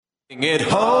It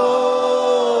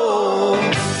home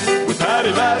with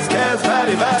Patti Vasquez,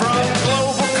 Patti Vasquez. From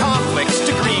global conflicts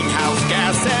to greenhouse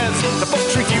gases, the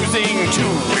folks refusing to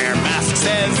wear masks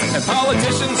says, and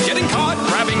politicians getting caught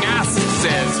grabbing asses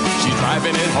says, she's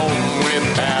driving it home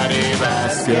with Patti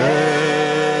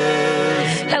Vasquez.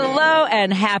 Hello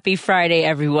and happy Friday,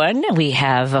 everyone. We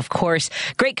have, of course,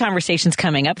 great conversations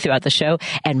coming up throughout the show,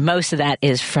 and most of that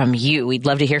is from you. We'd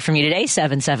love to hear from you today,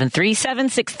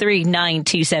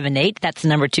 773-763-9278. That's the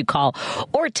number to call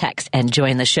or text and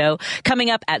join the show. Coming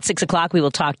up at 6 o'clock, we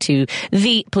will talk to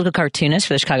the political cartoonist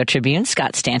for the Chicago Tribune.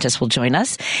 Scott Stantis will join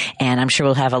us, and I'm sure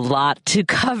we'll have a lot to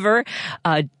cover.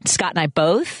 Scott and I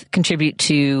both contribute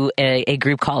to a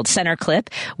group called Center Clip,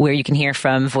 where you can hear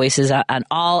from voices on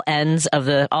all ends of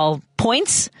all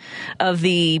points of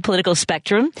the political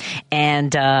spectrum.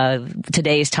 And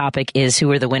today's topic is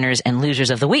who are the winners and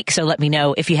losers of the week. So let me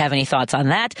know if you have any thoughts on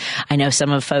that. I know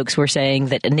some of folks were saying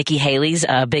that Nikki Haley's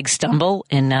a big stumble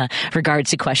in regards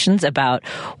to questions about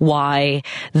why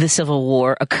the Civil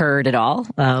War occurred at all.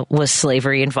 Was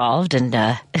slavery involved? And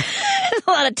a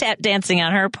lot of tap dancing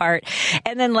on her part.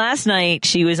 And then last night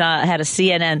she was had a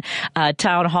CNN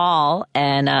town hall,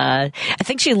 and I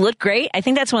think she looked great. I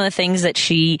think that's one of the things that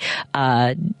she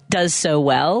does so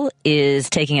well, is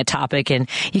taking a topic and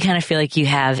you kind of feel like you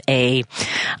have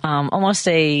almost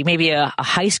maybe a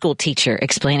high school teacher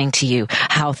explaining to you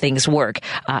how things work.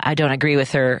 I don't agree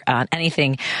with her on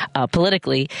anything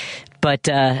politically, but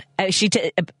one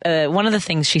of the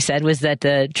things she said was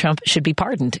that Trump should be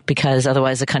pardoned because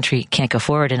otherwise the country can't go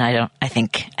forward. And I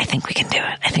think we can do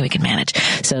it. I think we can manage.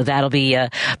 So that'll be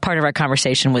part of our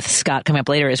conversation with Scott coming up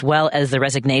later, as well as the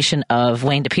resignation of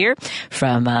Wayne DePere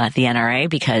from the NRA,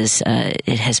 because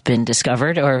it has been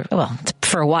discovered,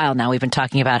 for a while now, we've been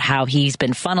talking about how he's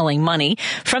been funneling money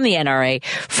from the NRA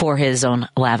for his own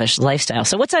lavish lifestyle.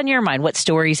 So what's on your mind? What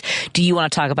stories do you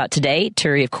want to talk about today?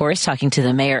 Turi, of course, talking to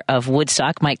the mayor of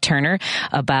Woodstock, Mike Turner,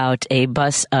 about a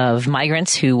bus of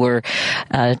migrants who were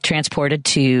transported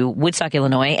to Woodstock,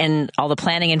 Illinois, and all the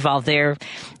planning involved there.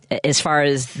 As far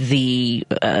as he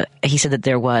said that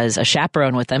there was a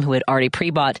chaperone with them who had already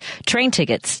pre-bought train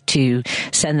tickets to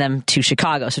send them to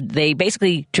Chicago. So they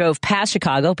basically drove past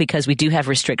Chicago because we do have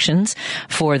restrictions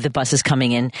for the buses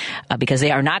coming in because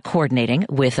they are not coordinating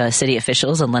with city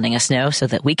officials and letting us know so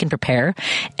that we can prepare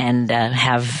and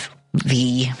have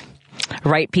the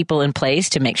right people in place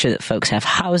to make sure that folks have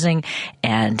housing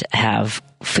and have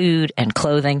food and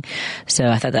clothing. So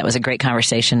I thought that was a great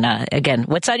conversation. Again,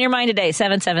 what's on your mind today?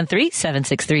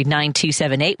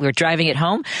 773-763-9278. We're driving it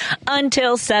home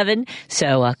until 7.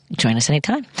 So join us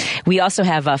anytime. We also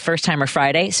have First Timer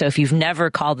Friday. So if you've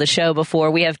never called the show before,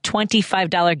 we have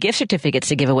 $25 gift certificates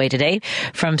to give away today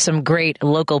from some great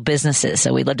local businesses.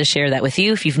 So we'd love to share that with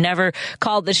you. If you've never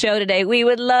called the show today, we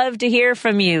would love to hear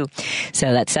from you.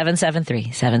 So that's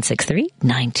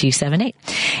 773-763-9278.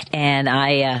 And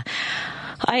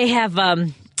I have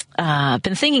been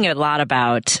thinking a lot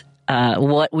about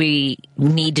what we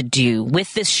need to do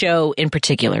with this show in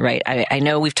particular, right? I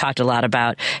know we've talked a lot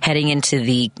about heading into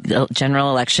the general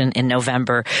election in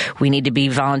November. We need to be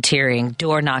volunteering,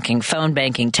 door knocking, phone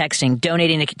banking, texting,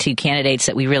 donating to candidates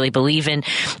that we really believe in.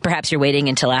 Perhaps you're waiting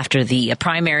until after the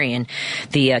primary and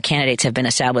the candidates have been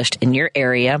established in your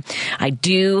area. I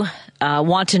do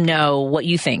want to know what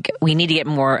you think. We need to get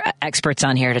more experts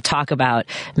on here to talk about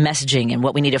messaging and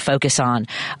what we need to focus on.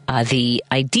 The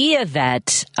idea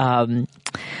that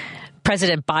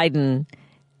President Biden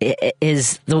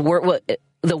is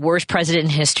the worst president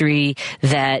in history,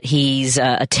 that he's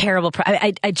a terrible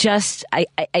I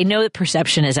know that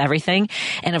perception is everything.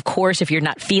 And of course, if you're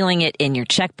not feeling it in your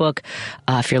checkbook,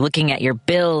 if you're looking at your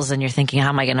bills and you're thinking, how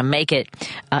am I going to make it?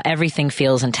 Everything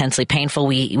feels intensely painful.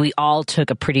 We all took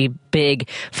a pretty big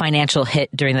financial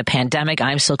hit during the pandemic.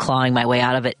 I'm still clawing my way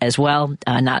out of it as well.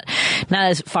 Not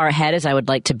as far ahead as I would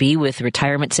like to be with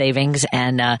retirement savings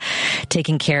and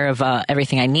taking care of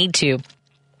everything I need to.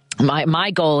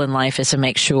 My goal in life is to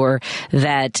make sure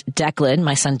that Declan,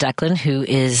 my son Declan, who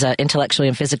is intellectually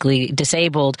and physically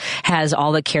disabled, has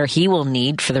all the care he will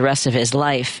need for the rest of his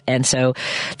life. And so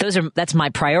that's my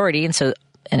priority. And so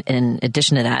in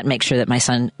addition to that, make sure that my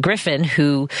son Griffin,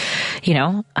 who,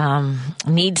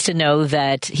 needs to know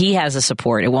that he has the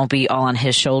support. It won't be all on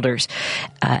his shoulders.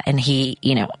 And he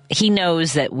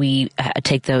knows that we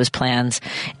take those plans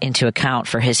into account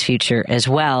for his future as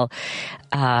well.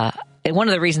 one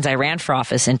of the reasons I ran for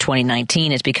office in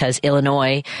 2019 is because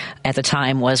Illinois at the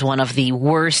time was one of the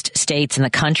worst states in the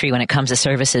country when it comes to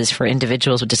services for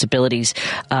individuals with disabilities,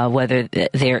 whether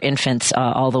they're infants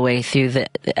all the way through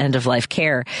the end-of-life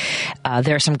care.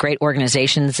 There are some great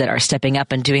organizations that are stepping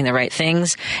up and doing the right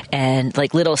things. And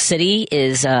like Little City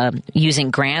is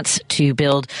using grants to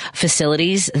build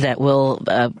facilities that will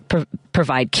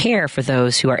provide care for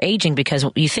those who are aging, because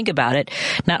you think about it,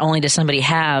 not only does somebody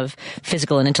have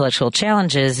physical and intellectual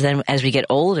challenges, then as we get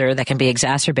older, that can be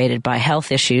exacerbated by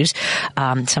health issues.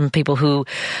 Some people who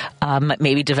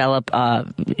maybe develop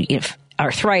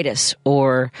arthritis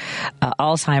or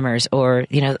Alzheimer's, or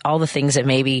all the things that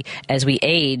maybe as we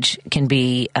age can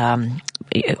be a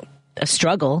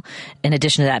struggle. In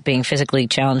addition to that, being physically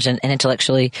challenged and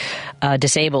intellectually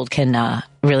disabled can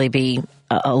really be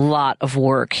a lot of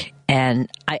work. And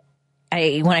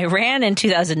when I ran in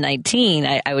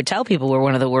 2019, I would tell people we're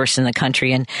one of the worst in the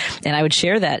country, and I would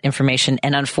share that information.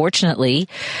 And unfortunately,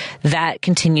 that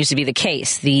continues to be the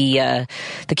case. The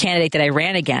candidate that I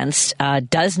ran against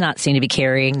does not seem to be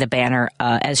carrying the banner,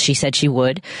 as she said she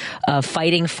would,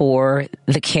 fighting for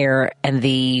the care and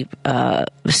the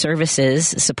services,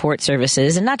 support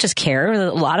services, and not just care.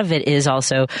 A lot of it is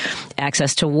also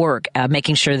access to work,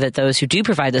 making sure that those who do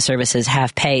provide the services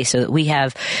have pay, so that we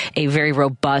have a very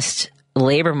robust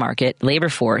labor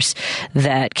force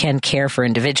that can care for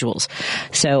individuals.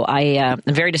 So I am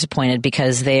very disappointed,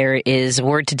 because there is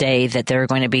word today that there are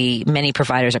going to be many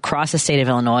providers across the state of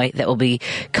Illinois that will be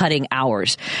cutting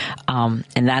hours. And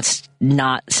that's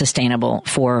not sustainable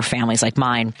for families like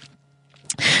mine.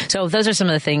 So those are some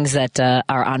of the things that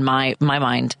are on my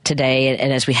mind today.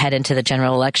 And as we head into the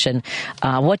general election,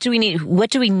 what do we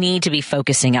need to be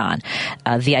focusing on?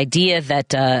 The idea that,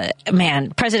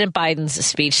 President Biden's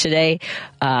speech today,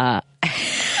 I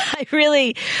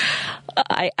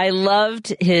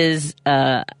loved his,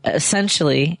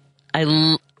 essentially, I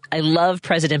love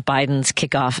President Biden's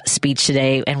kickoff speech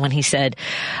today. And when he said,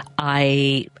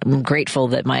 I am grateful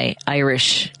that my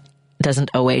Irish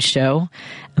doesn't always show,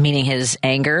 meaning his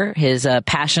anger, his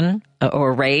passion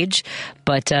or rage.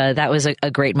 But that was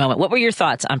a great moment. What were your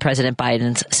thoughts on President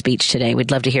Biden's speech today? We'd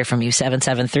love to hear from you.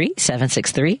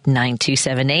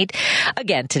 773-763-9278.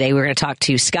 Again, today we're going to talk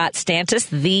to Scott Stantis,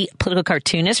 the political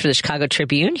cartoonist for the Chicago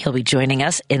Tribune. He'll be joining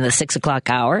us in the 6 o'clock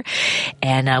hour.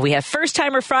 And we have First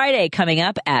Timer Friday coming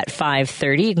up at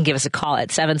 5:30. You can give us a call at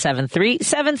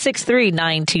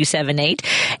 773-763-9278.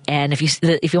 And if you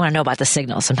want to know about the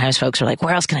signal, sometimes folks are like,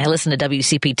 where else can I listen to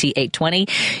WCPT 820?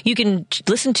 You can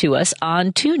listen to us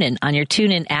on TuneIn, on your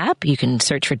TuneIn app. You can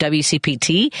search for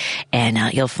WCPT, and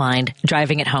you'll find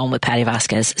Driving at Home with Patti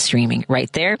Vasquez streaming right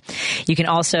there. You can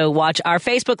also watch our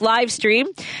Facebook live stream.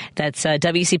 That's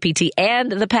WCPT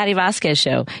and the Patti Vasquez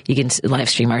Show. You can live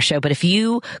stream our show. But if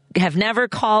you have never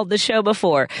called the show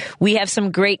before, we have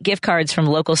some great gift cards from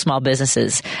local small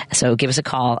businesses. So give us a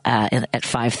call at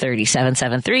 5:30,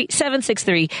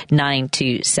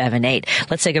 773-763-9278.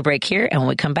 Let's take a break here, and when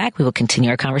we come back, we will continue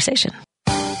our conversation.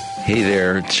 Hey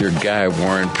there, it's your guy,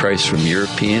 Warren Price from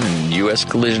European and U.S.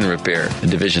 Collision Repair, a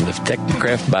division of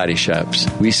Technocraft Body Shops.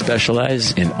 We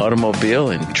specialize in automobile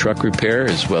and truck repair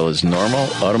as well as normal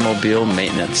automobile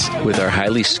maintenance. With our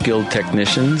highly skilled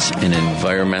technicians and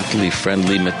environmentally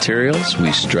friendly materials,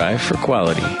 we strive for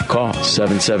quality. Call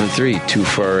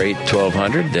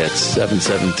 773-248-1200. That's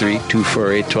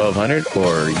 773-248-1200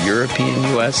 or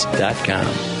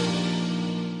EuropeanUS.com.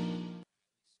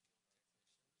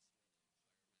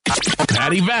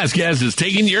 Patti Vasquez is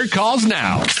taking your calls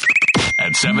now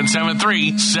at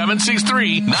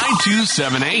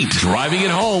 773-763-9278. Driving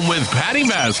it home with Patti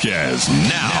Vasquez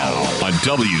now on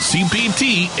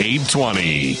WCPT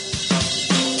 820.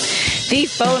 The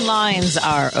phone lines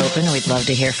are open. We'd love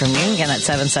to hear from you. Again, at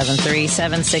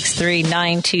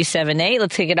 773-763-9278.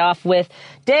 Let's kick it off with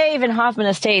Dave in Hoffman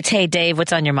Estates. Hey, Dave,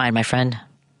 what's on your mind, my friend?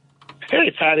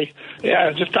 Hey, Patty.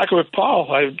 Yeah, just talking with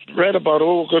Paul. I read about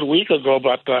a good week ago,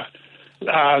 but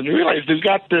I realized they've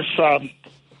got this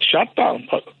shutdown,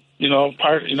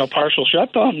 partial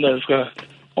shutdown that's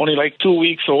only like 2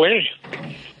 weeks away.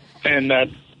 And that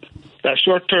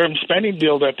short-term spending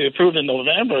bill that they approved in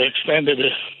November extended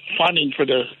the funding for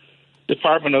the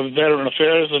Department of Veteran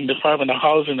Affairs and Department of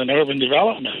Housing and Urban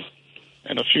Development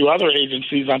and a few other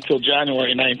agencies until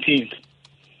January 19th.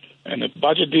 And the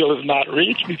budget deal is not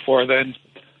reached before then,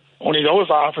 only those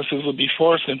offices would be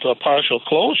forced into a partial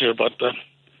closure. But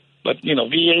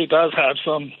VA does have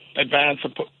some advance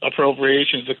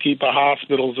appropriations to keep the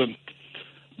hospitals and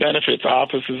benefits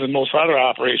offices and most other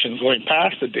operations going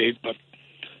past the date. But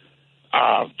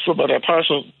a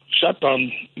partial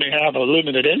shutdown may have a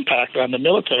limited impact on the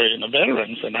military and the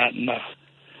veterans and that.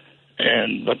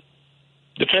 And the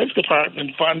Defense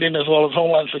Department funding, as well as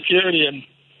Homeland Security and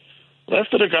the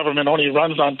rest of the government, only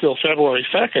runs until February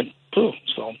 2nd, too.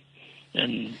 So,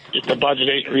 and if the budget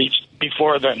ain't reached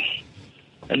before then,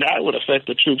 and that would affect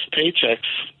the troops' paychecks,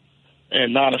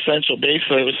 and non-essential base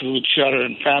services would shutter,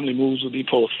 and family moves would be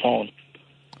postponed.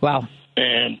 Wow.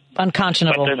 And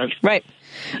unconscionable. Right.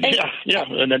 Yeah.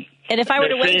 And if I were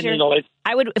to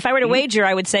wager,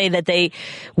 I would say that they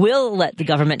will let the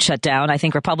government shut down. I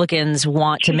think Republicans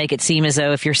want to make it seem as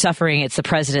though if you're suffering, it's the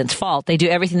president's fault. They do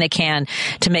everything they can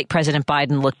to make President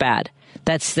Biden look bad.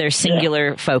 That's their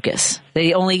singular focus.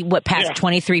 They only passed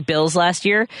 23 bills last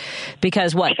year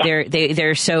because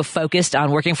they're so focused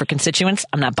on working for constituents.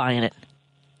 I'm not buying it.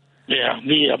 Yeah,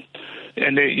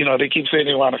 and they keep saying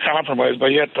they want to compromise, but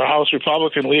yet the House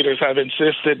Republican leaders have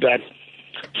insisted that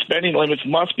spending limits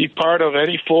must be part of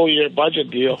any full-year budget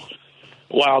deal,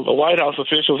 while the White House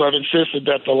officials have insisted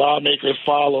that the lawmakers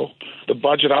follow the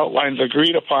budget outlines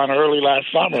agreed upon early last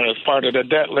summer as part of the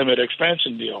debt limit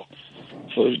extension deal.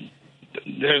 So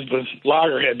there's the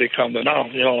loggerhead they come to now.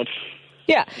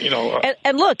 Yeah.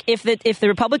 And look, if the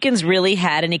Republicans really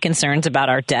had any concerns about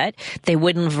our debt, they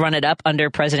wouldn't have run it up under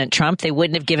President Trump. They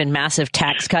wouldn't have given massive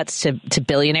tax cuts to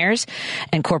billionaires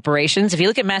and corporations. If you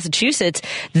look at Massachusetts,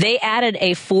 they added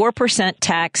a 4%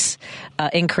 tax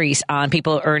increase on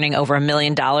people earning over $1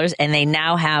 million, and they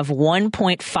now have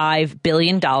 $1.5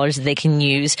 billion they can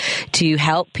use to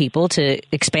help people to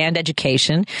expand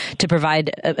education, to provide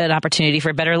an opportunity for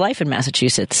a better life in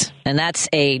Massachusetts. And that's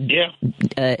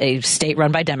a state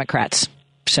run by Democrats.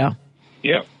 So,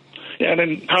 yeah. And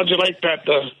then how'd you like that?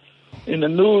 In the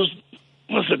news,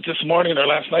 was it this morning or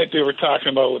last night? They were talking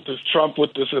about with this Trump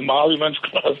with this emoluments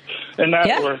clause, and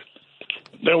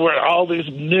there were all these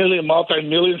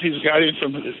multi-millions he's got in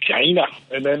from China,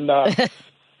 and then a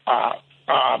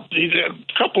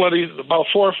couple of these, about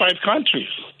 4 or 5 countries,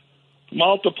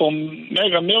 multiple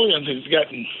mega millions he's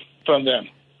getting from them.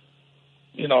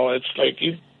 It's like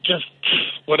just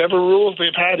whatever rules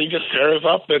they've had, he just tears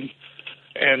up,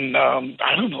 and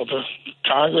I don't know, the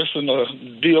Congress and the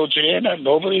DOJ and that,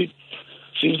 nobody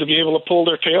seems to be able to pull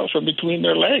their tail from between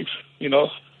their legs.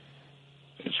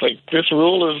 It's like this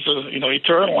rule is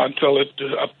eternal until it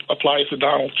applies to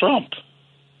Donald Trump.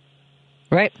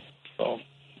 Right. So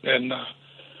and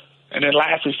then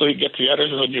lastly, so you get to the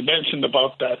others, when you mentioned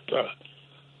about that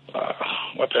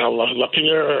what the hell,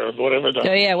 Lapierre or whatever.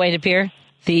 Wade Lapierre.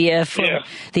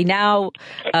 The now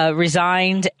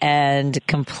resigned and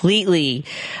completely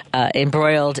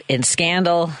embroiled in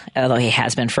scandal, although he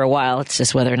has been for a while. It's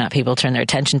just whether or not people turn their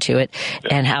attention to it,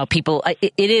 and how people.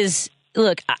 It is.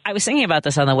 Look, I was thinking about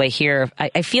this on the way here.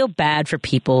 I feel bad for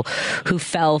people who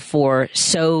fell for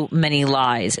so many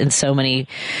lies in so many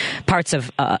parts of,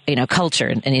 culture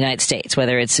in the United States,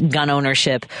 whether it's gun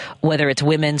ownership, whether it's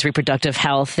women's reproductive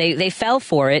health. They fell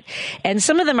for it, and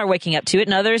some of them are waking up to it,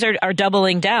 and others are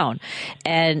doubling down.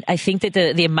 And I think that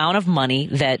the amount of money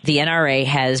that the NRA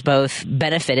has both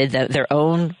benefited their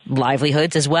own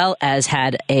livelihoods as well as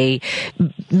had a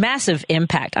massive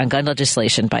impact on gun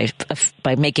legislation by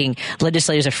making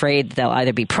legislators afraid they'll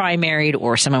either be primaried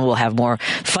or someone will have more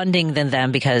funding than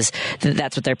them, because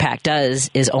that's what their PAC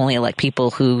does, is only elect people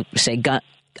who say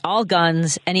all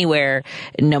guns anywhere,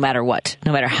 no matter what,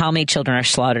 no matter how many children are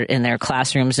slaughtered in their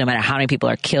classrooms, no matter how many people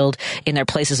are killed in their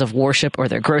places of worship or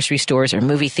their grocery stores or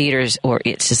movie theaters, or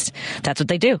it's just, that's what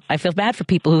they do. I feel bad for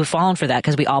people who have fallen for that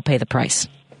because we all pay the price.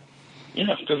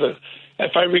 Yeah, because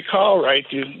if I recall right,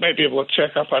 you might be able to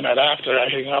check up on that after I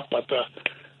hang up, but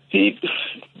he,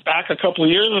 back a couple of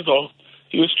years ago,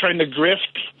 he was trying to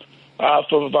grift off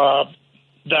of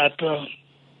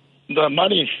the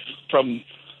money from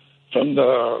the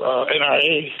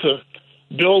NRA to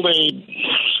build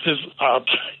his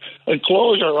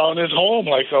enclosure around his home,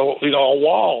 like a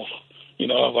wall,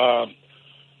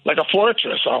 like a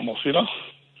fortress almost,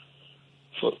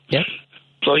 So yeah.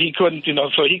 So he couldn't,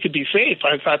 so he could be safe.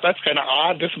 I thought that's kind of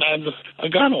odd. This man's a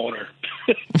gun owner.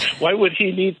 Why would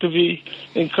he need to be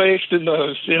encased in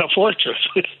a fortress?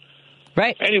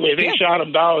 Right. Anyway, they shot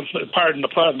him down. Pardon the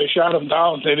pun. They shot him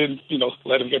down. They didn't,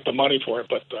 let him get the money for it.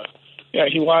 But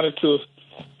he wanted to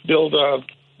build a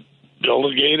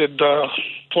gated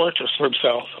fortress for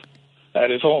himself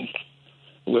at his home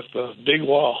with a big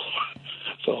wall.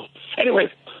 So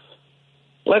anyway.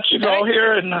 Let you go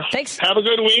here, and thanks. Have a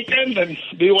good weekend, and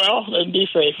be well and be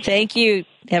safe. Thank you.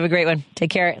 Have a great one.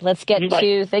 Take care. Let's get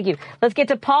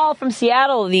to Paul from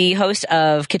Seattle, the host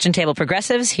of Kitchen Table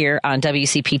Progressives here on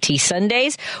WCPT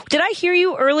Sundays. Did I hear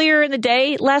you earlier in the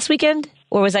day last weekend,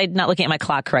 or was I not looking at my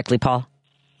clock correctly, Paul?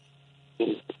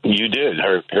 You did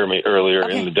hear me earlier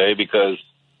in the day because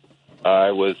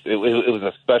it was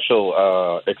a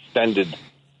special extended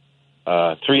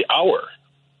 3-hour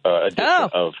edition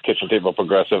of Kitchen Table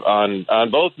Progressive on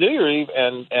both New Year's Eve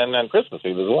and on Christmas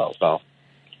Eve as well. So,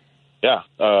 yeah,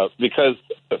 because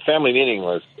the family meeting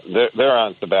they're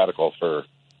on sabbatical for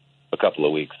a couple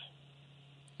of weeks.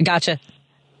 Gotcha.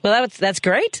 Well, that's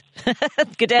great.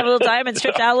 Good to have a little time and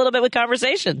stretch out a little bit with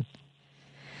conversation.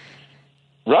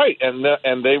 Right,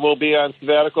 and they will be on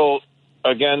sabbatical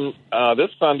again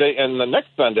this Sunday and the next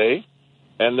Sunday,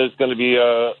 and there's going to be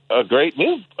a great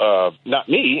new, not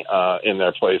me in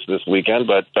their place this weekend,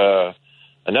 but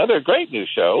another great new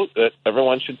show that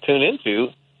everyone should tune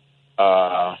into.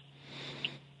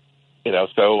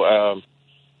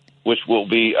 Which will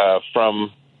be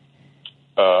from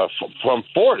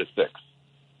 4 to 6.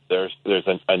 There's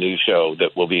a new show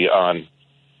that will be on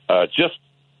just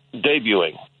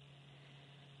debuting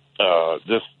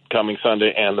this coming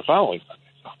Sunday and the following Sunday.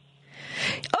 So.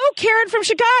 Oh, Karen from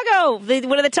Chicago,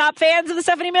 one of the top fans of the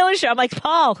Stephanie Miller Show. I'm like,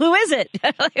 Paul, who is it?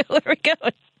 Where are we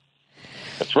going?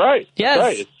 That's right. Yes.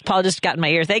 That's right. Paul just got in my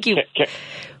ear. Thank you.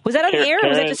 Was that on the air or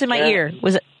was that just in my ear? It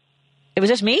was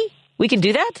just me? We can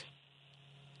do that?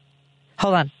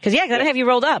 Hold on. Because, I don't have you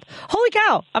rolled up. Holy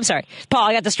cow. I'm sorry. Paul,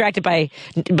 I got distracted by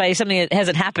something that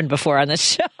hasn't happened before on this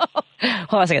show. Hold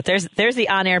on a second. There's the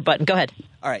on-air button. Go ahead.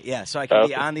 All right, yeah, so I can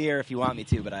be on the air if you want me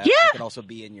to, but I can also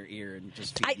be in your ear and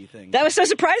just feed you things. That was so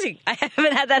surprising. I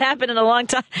haven't had that happen in a long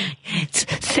time.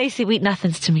 Say sweet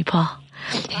nothings to me, Paul.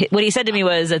 What he said to me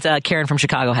was that Karen from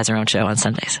Chicago has her own show on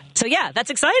Sundays. So,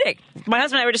 that's exciting. My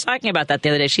husband and I were just talking about that the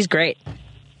other day. She's great.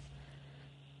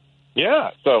 Yeah,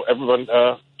 so everyone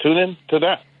tune in to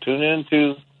that. Tune in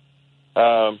to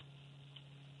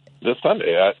this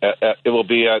Sunday. It will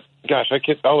be at, I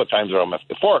can't, all the times are almost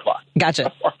 4 o'clock.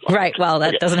 Gotcha. Right. Well,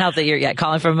 that doesn't help that you're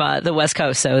calling from the West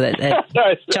Coast, so that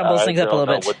jumbles things up a little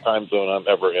bit. I don't know what time zone I'm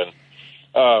ever in.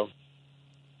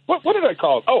 What did I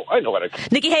call it? Oh, I know what I called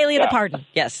it. Nikki Haley and the Pardon.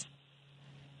 Yes.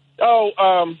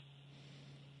 Oh,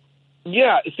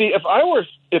 yeah. See, if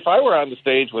I were on the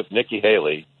stage with Nikki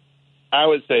Haley, I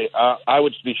would say I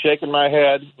would be shaking my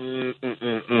head.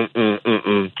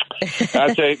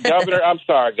 I'd say, Governor, I'm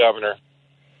sorry, Governor,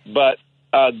 but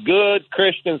a good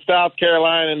Christian South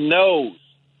Carolina knows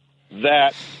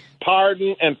that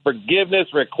pardon and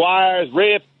forgiveness requires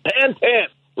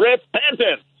repentance.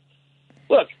 Repentance.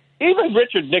 Look, even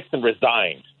Richard Nixon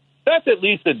resigned. That's at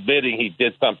least admitting he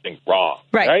did something wrong,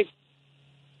 right?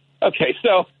 Okay,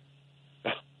 so,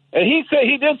 and he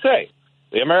did say,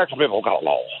 the American people got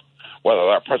law. Whether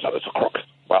their president is a crook.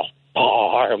 Well,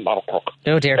 I am not a crook.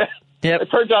 Oh, dear. Yep.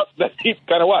 It turns out that he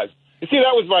kind of was. You see,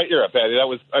 that was my era, Patty. That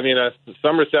was,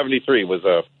 summer 73 was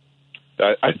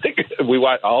I think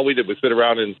all we did was sit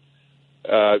around and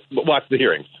watch the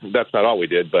hearings. That's not all we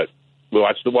did, but we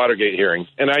watched the Watergate hearings.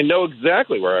 And I know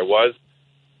exactly where I was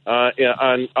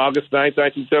on August 9th,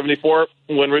 1974,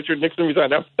 when Richard Nixon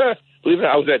resigned. Believe it or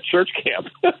not, I was at church camp.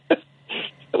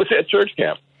 I was at church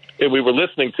camp. And we were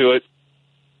listening to it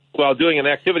while doing an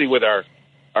activity with our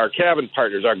cabin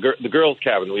partners, the girls'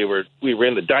 cabin. We were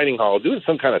in the dining hall doing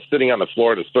some kind of sitting on the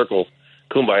floor in a circle,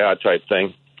 kumbaya type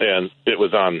thing, and it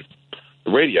was on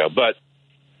the radio. But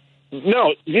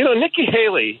no, Nikki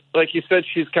Haley, like you said,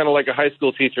 she's kind of like a high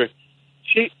school teacher.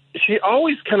 She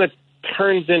always kind of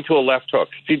turns into a left hook.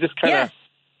 She just kind of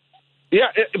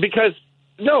because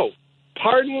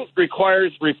pardon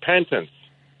requires repentance,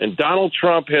 and Donald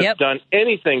Trump has done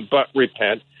anything but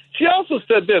repent. She also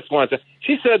said this once.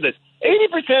 She said that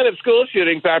 80% of school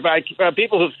shootings are by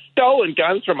people who've stolen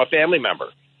guns from a family member.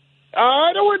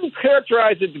 I wouldn't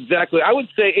characterize it exactly. I would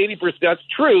say 80%. That's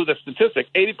true, the statistic.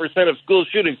 80% of school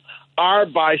shootings are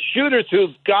by shooters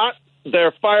who got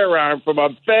their firearm from a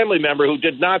family member who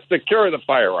did not secure the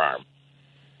firearm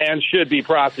and should be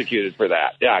prosecuted for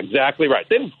that. Yeah, exactly right.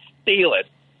 They didn't steal it.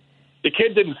 The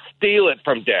kid didn't steal it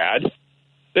from dad.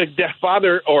 The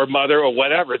father or mother or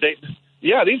whatever,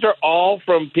 these are all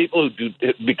from people who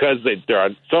do, because there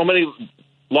are so many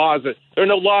laws. There are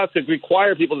no laws that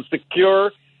require people to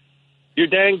secure your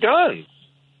dang guns.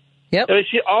 Yep. And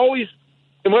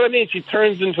she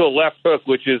turns into a left hook,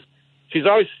 which is she's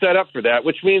always set up for that,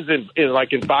 which means in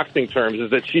boxing terms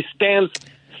is that she stands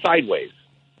sideways.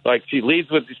 Like she leads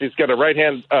she's got a right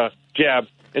hand jab,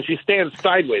 and she stands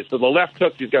sideways. So the left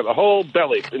hook, she's got the whole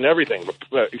belly and everything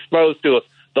exposed to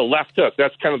the left hook.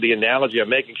 That's kind of the analogy I'm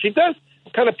making. She does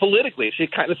kind of politically. She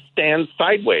kind of stands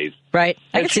sideways. Right.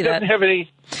 I can see that. She doesn't have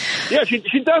any. Yeah, she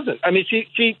doesn't. I mean,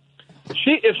 she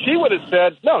if she would have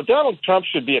said, no, Donald Trump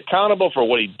should be accountable for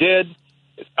what he did,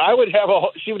 she would have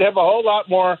a whole lot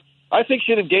more. I think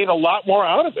she'd have gained a lot more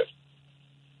out of it.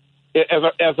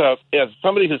 as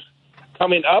somebody who's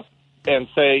coming up and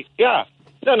say, he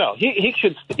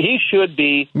should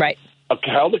be right.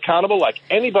 held accountable like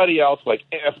anybody else, like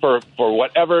for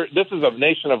whatever. This is a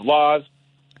nation of laws,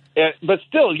 but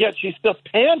still, yet she still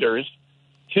panders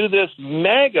to this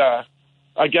MAGA.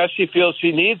 I guess she feels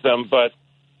she needs them, but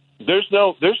there's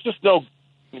just no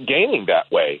gaining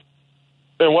that way.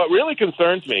 And what really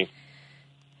concerns me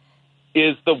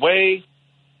is the way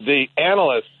the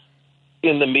analysts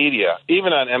in the media,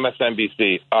 even on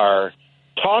MSNBC, are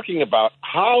talking about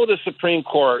how the Supreme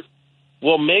Court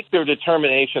will make their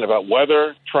determination about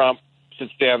whether Trump should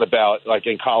stay on the ballot, like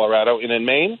in Colorado and in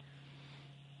Maine.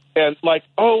 And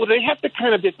they have to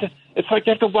kind of it's like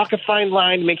they have to walk a fine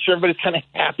line to make sure everybody's kind of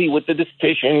happy with the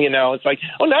decision. It's like,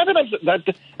 one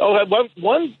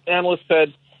analyst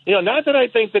said, not that I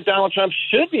think that Donald Trump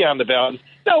should be on the ballot.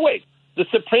 No, wait, the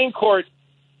Supreme Court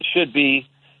should be.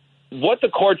 What the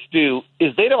courts do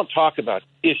is they don't talk about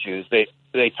issues. They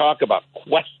talk about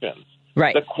questions.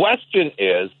 Right. The question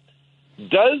is,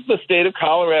 does the state of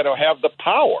Colorado have the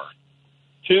power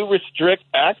to restrict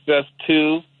access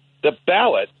to the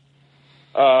ballot,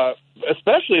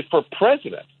 especially for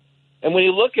president? And when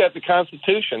you look at the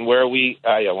Constitution, where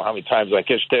I don't know how many times on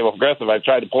Kitchen Table Progressive I've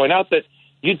tried to point out that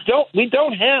we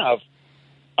don't have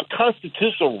a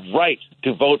constitutional right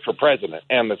to vote for president,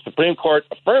 and the Supreme Court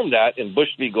affirmed that in Bush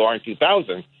v. Gore in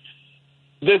 2000.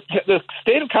 The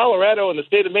state of Colorado and the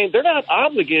state of Maine, they're not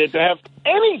obligated to have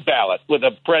any ballot with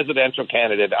a presidential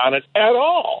candidate on it at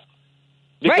all,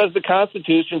 because the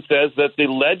Constitution says that the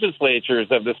legislatures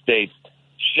of the states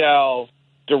shall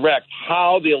direct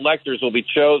how the electors will be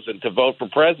chosen to vote for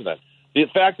president. The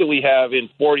fact that we have in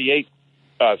 48,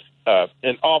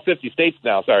 in all 50 states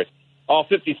now, all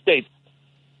 50 states,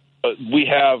 we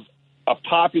have a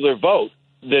popular vote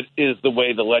that is the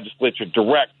way the legislature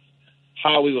directs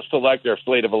how we will select our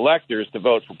slate of electors to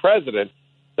vote for president.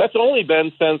 That's only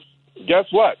been since, guess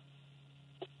what,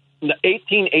 the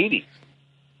 1880s.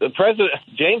 The president,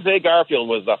 James A. Garfield,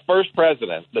 was the first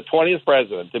president, the 20th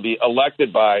president, to be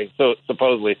elected by,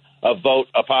 supposedly, a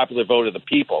popular vote of the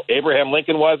people. Abraham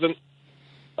Lincoln wasn't.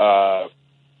 We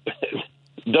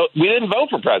didn't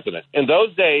vote for president. In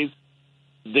those days,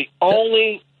 the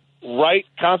only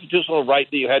constitutional right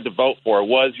that you had to vote for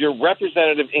was your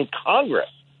representative in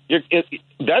Congress.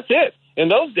 That's it. In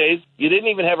those days, you didn't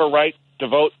even have a right to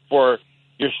vote for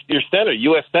your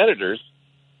U.S. senators.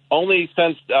 Only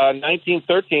since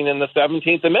 1913 in the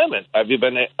 17th Amendment have you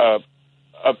been have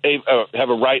a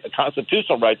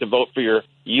constitutional right to vote for your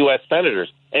U.S.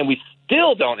 senators, and we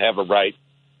still don't have a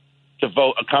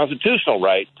constitutional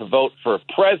right to vote for a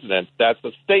president. That's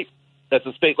a state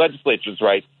legislature's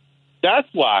right. That's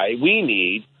why we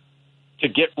need to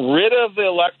get rid of the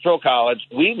Electoral College.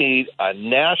 We need a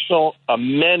national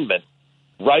amendment,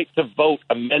 right to vote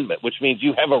amendment, which means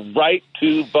you have a right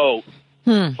to vote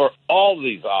for all of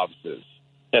these offices.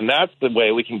 And that's the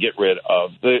way we can get rid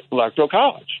of the Electoral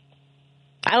College.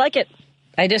 I like it.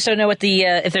 I just don't know what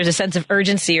if there's a sense of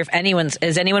urgency, or if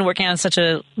is anyone working on such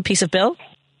a piece of bill?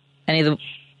 Any of the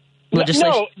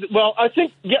legislation? No, well, I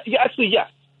think, yes.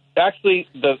 Actually,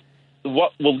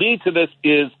 what will lead to this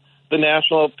is the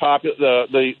National Popular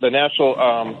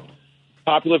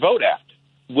Vote Act,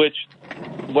 which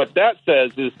what that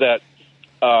says is that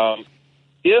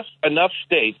if enough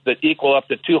states that equal up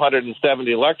to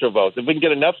 270 electoral votes, if we can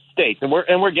get enough states, and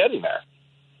we're getting there,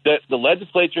 that the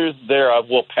legislatures thereof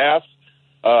will pass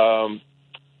bills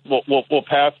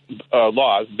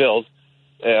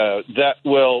that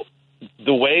will,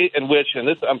 the way in which, and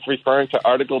this I'm referring to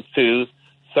Article 2,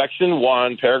 Section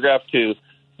 1, Paragraph 2,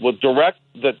 will direct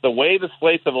that the way the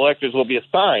slates of electors will be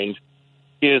assigned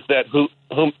is that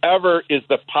whomever is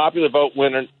the popular vote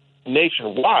winner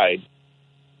nationwide,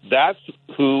 that's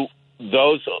who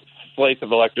those slates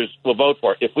of electors will vote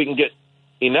for. If we can get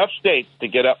enough states to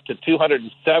get up to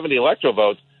 270 electoral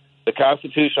votes, the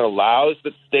Constitution allows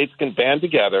that states can band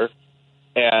together,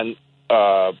 and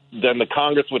then the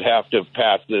Congress would have to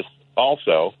pass this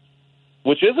also,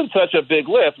 which isn't such a big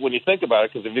lift when you think about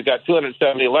it, because if you've got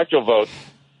 270 electoral votes,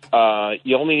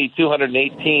 you only need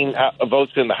 218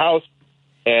 votes in the House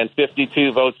and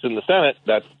 52 votes in the Senate.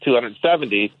 That's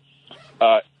 270.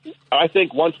 I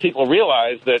think once people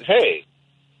realize that, hey,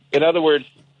 in other words,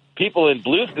 people in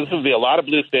blue, this would be a lot of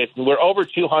blue states, and we're over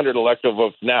 200 electoral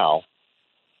votes now,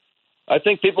 I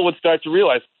think people would start to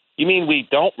realize, you mean we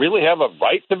don't really have a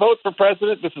right to vote for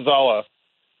president? This is all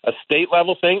a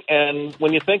state-level thing. And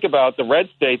when you think about the red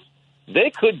states,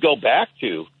 they could go back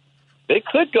to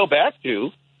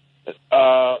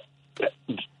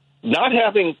not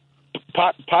having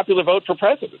popular vote for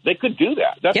president. They could do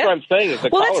that. That's what I'm saying is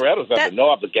that Colorado's under no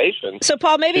obligation. So,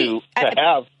 Paul, maybe to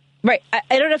have. Right.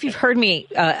 I don't know if you've heard me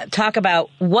talk about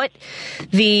what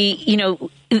the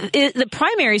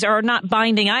primaries are not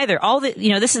binding either.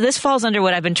 This falls under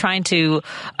what I've been trying to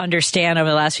understand over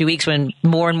the last few weeks when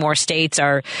more and more states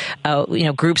are,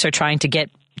 groups are trying to get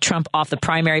Trump off the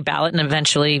primary ballot and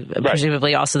eventually,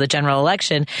 presumably, also the general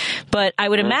election. But I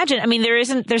would imagine,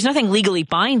 there's nothing legally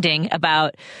binding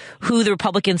about who the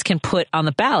Republicans can put on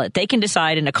the ballot. They can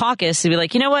decide in a caucus to be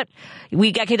like, you know what,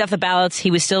 we got kicked off the ballots. He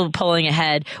was still polling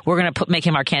ahead. We're going to make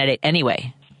him our candidate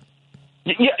anyway.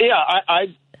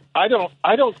 I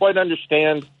don't quite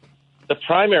understand the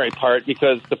primary part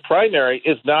because the primary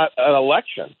is not an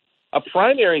election. A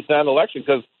primary is not an election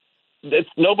because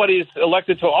nobody's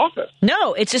elected to office.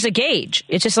 No, it's just a gauge.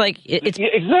 It's just like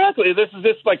exactly. This is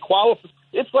just like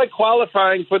It's like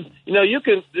qualifying for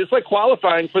It's like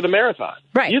qualifying for the marathon.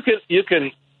 Right. You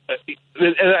can.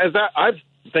 I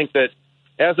think that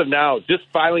as of now, just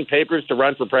filing papers to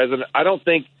run for president, I don't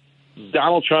think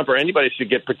Donald Trump or anybody should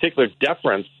get particular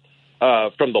deference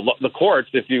from the courts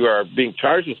if you are being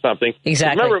charged with something.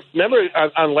 Exactly. Remember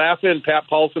on Laugh-In, Pat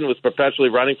Paulson was professionally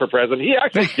running for president. He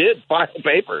actually did file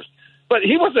papers. But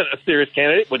he wasn't a serious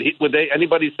candidate. Would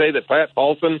anybody say that Pat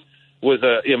Paulson was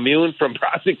immune from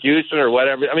prosecution or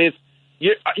whatever? I mean,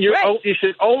 you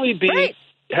should only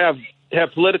have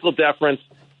political deference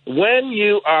when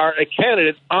you are a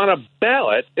candidate on a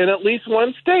ballot in at least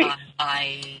one state.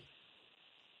 I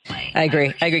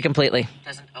agree. I agree completely.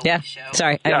 Yeah.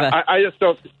 Sorry. I just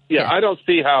don't. I don't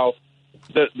see how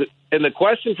and the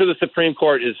question for the Supreme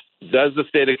Court is: does the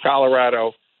state of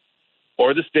Colorado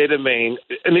or the state of Maine,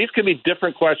 and these could be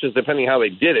different questions depending how they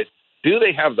did it, do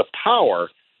they have the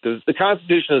power? Because the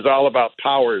Constitution is all about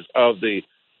powers of the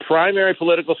primary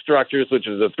political structures, which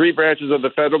is the three branches of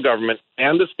the federal government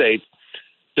and the states.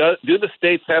 Do the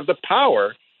states have the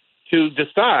power to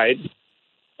decide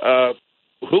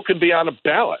who can be on a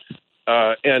ballot?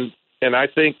 And I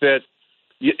think that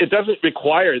it doesn't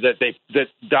require that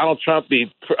Donald Trump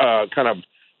be kind of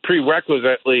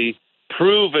prerequisitely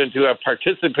proven to have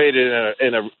participated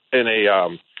in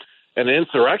an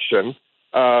insurrection.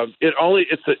 In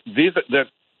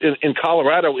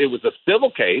Colorado, it was a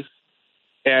civil case,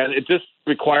 and it just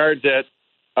required that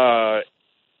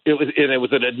it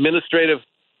was an administrative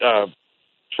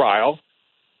trial.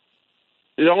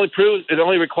 It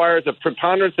only requires a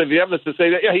preponderance of the evidence to say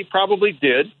that he probably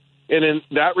did, and in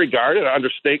that regard, under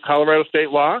Colorado state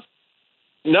law,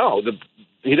 no,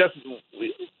 he doesn't.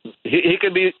 He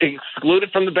can be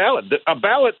excluded from the ballot. A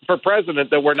ballot for president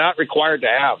that we're not required to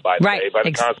have by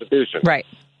the Constitution. Right.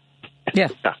 Yeah.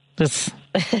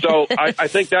 So I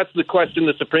think that's the question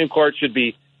the Supreme Court should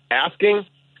be asking,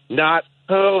 not,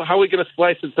 how are we going to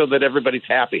slice it so that everybody's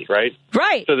happy, right?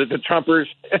 Right. So that the Trumpers,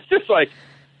 it's just like,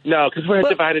 no, because we're a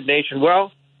divided nation.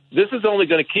 Well, this is only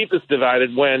going to keep us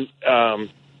divided when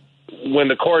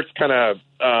the courts kind of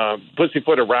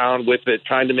pussyfoot around with it,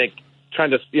 trying to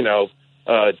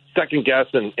second guess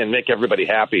and make everybody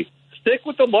happy. Stick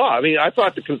with the law. I mean, I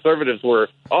thought the conservatives were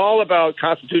all about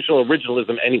constitutional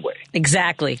originalism anyway.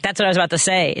 Exactly. That's what I was about to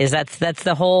say. Is that's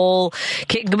the whole.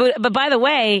 But by the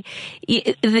way,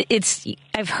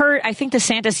 I think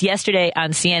DeSantis yesterday on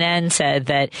CNN said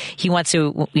that he wants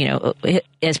to,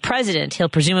 as president, he'll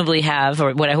presumably have,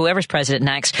 or whoever's president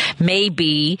next, may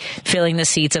be filling the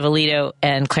seats of Alito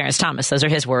and Clarence Thomas. Those are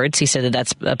his words. He said that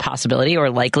that's a possibility or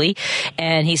likely,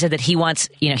 and he said that he wants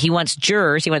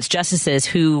jurors, he wants justices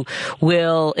who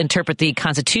will interpret the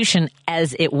Constitution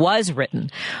as it was written.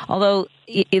 Although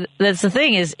that's the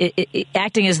thing, is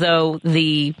acting as though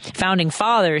the founding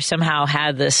fathers somehow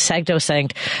had this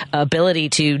sacrosanct ability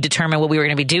to determine what we were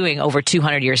going to be doing over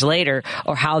 200 years later,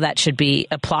 or how that should be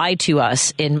applied to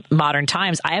us in modern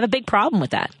times. I have a big problem with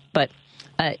that, but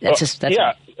it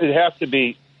has to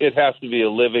be a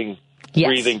living,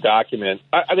 breathing document.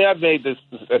 I mean, I've made this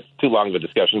too long of a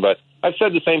discussion, but I've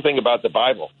said the same thing about the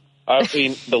Bible. I've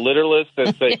seen the literalists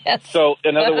that say, so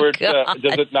in other words, does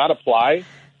it not apply?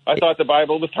 I thought the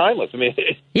Bible was timeless. I mean,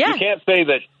 you can't say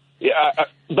that.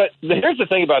 But here's the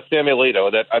thing about Samuel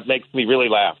Alito that makes me really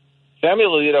laugh.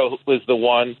 Samuel Alito was the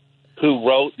one who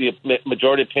wrote the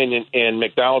majority opinion in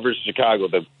McDonald versus Chicago,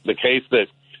 the case that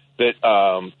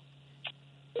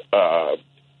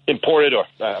imported, or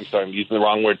I'm sorry, I'm using the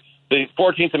wrong word, the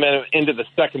 14th Amendment into the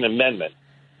Second Amendment.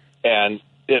 And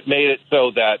it made it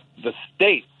so that the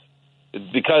states,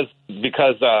 because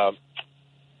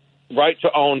right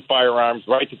to own firearms,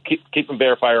 right to keep and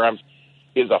bear firearms,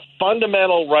 is a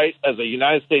fundamental right as a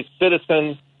United States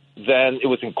citizen. Then it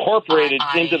was incorporated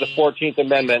into the 14th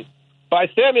Amendment by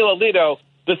Samuel Alito,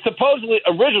 the supposedly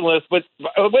originalists, but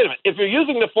wait a minute. If you're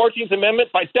using the 14th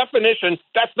Amendment, by definition,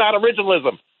 that's not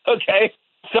originalism. Okay?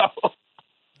 So,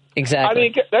 exactly. I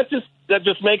mean, that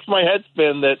just makes my head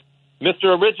spin that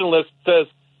Mr. Originalist says,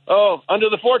 oh, under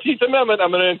the 14th Amendment, I'm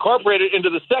going to incorporate it into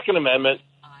the Second Amendment,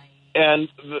 and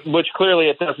which clearly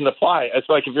it doesn't apply. It's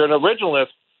like if you're an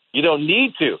originalist, you don't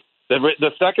need to.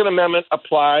 The Second Amendment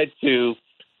applied to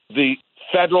the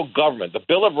federal government. The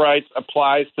Bill of Rights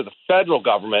applies to the federal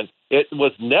government. It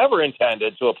was never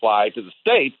intended to apply to the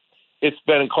states. It's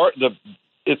been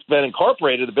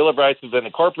incorporated. The Bill of Rights has been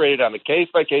incorporated on a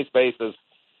case-by-case basis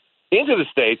into the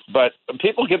states, but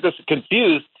people get this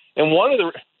confused. And one of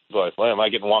the boy, am I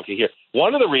getting wonky here?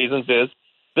 One of the reasons is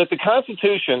that the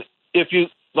Constitution, if you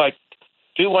like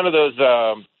do one of those,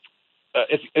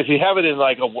 if you have it in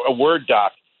like a Word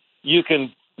doc, you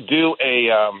can do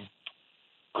a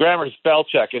grammar spell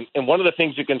check, and one of the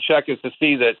things you can check is to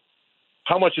see that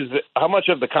how much of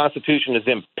the Constitution is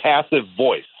in passive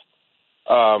voice.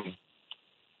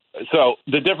 So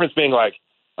the difference being like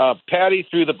Patty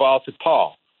threw the ball to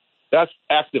Paul. That's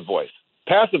active voice.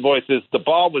 Passive voice is the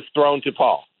ball was thrown to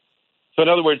Paul. So in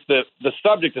other words, the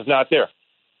subject is not there.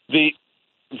 The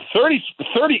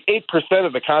 38%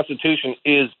 of the Constitution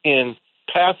is in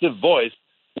passive voice,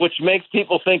 which makes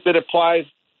people think that it applies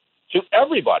to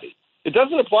everybody. It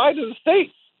doesn't apply to the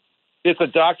states. It's a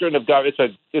doctrine of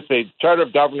government. It's a charter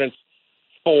of governance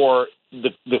for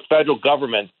the federal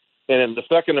government. And in the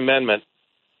Second Amendment,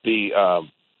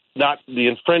 not the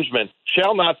infringement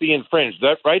shall not be infringed.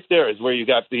 That right there is where you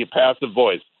got the passive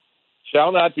voice.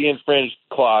 Shall not be infringed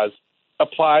clause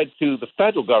applied to the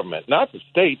federal government, not the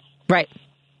states. Right.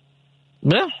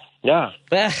 Yeah. Yeah.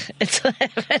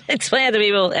 Explain to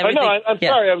people everything. I know. I'm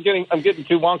sorry. I'm getting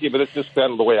too wonky, but it's just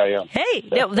kind of the way I am. Hey,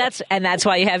 no, that's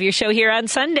why you have your show here on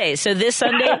Sunday. So this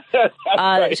Sunday,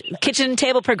 right. Kitchen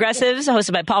Table Progressives,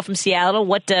 hosted by Paul from Seattle.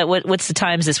 What's the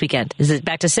times this weekend? Is it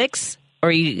back to 6,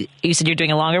 or you said you're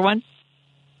doing a longer one?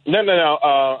 No.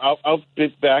 I'll be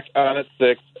back on at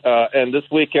 6, and this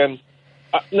weekend.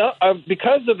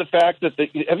 Because of the fact that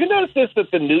have you noticed this, that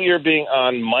the New Year being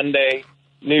on Monday,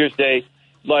 New Year's Day,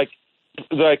 like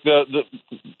the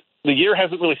year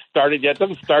hasn't really started yet. It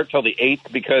doesn't start till the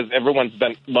 8th because a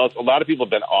lot of people have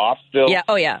been off still. Yeah.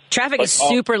 Oh yeah. Traffic is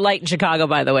super light in Chicago,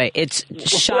 by the way. It's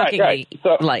shockingly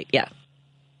light. Yeah.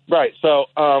 Right. So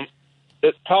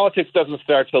politics doesn't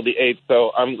start till the 8th.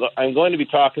 So I'm going to be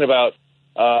talking about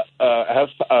I have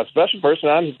a special person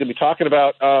on who's going to be talking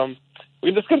about.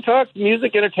 We're just going to talk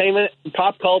music, entertainment,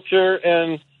 pop culture,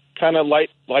 and kind of light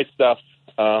stuff.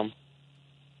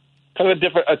 Kind of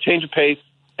a change of pace,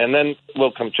 and then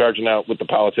we'll come charging out with the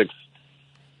politics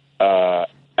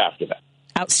after that.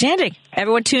 Outstanding.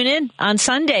 Everyone tune in on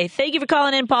Sunday. Thank you for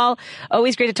calling in, Paul.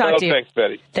 Always great to talk to you. Thanks,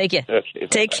 Betty. Thank you. Okay,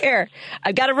 take care.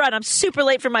 I've got to run. I'm super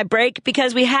late for my break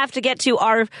because we have to get to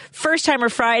our First Timer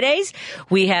Fridays.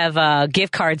 We have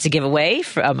gift cards to give away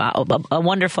from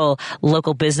wonderful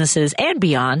local businesses and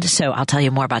beyond. So I'll tell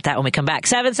you more about that when we come back.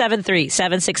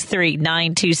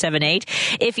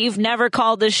 773-763-9278. If you've never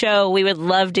called the show, we would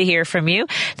love to hear from you.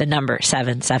 The number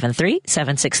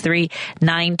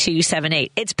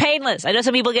 773-763-9278. It's painless. I know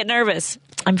some people get nervous.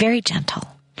 I'm very gentle.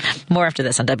 More after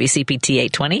this on WCPT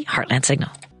 820 Heartland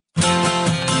Signal.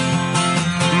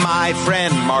 My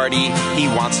friend Marty, he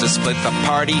wants to split the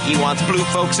party. He wants blue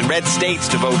folks in red states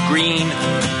to vote green.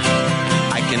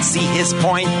 I can see his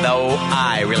point, though.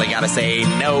 I really gotta say,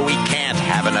 no, we can't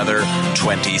have another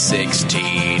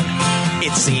 2016.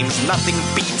 It seems nothing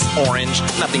beats orange.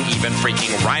 Nothing even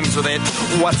freaking rhymes with it.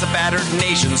 What's a battered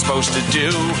nation supposed to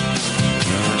do?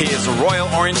 His Royal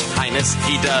Orange Highness,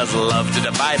 he does love to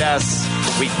divide us.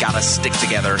 We gotta stick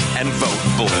together and vote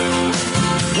blue.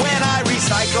 When I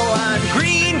recycle, I'm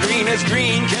green, green as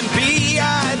green can be.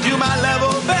 I do my level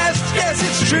best, yes,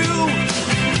 it's true.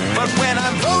 But when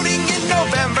I'm voting in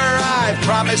November, I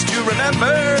promise to remember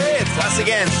it's us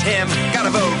against him, gotta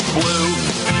vote blue.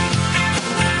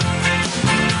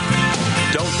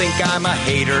 Don't think I'm a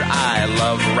hater, I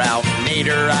love Ralph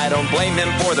Nader. I don't blame him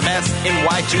for the mess in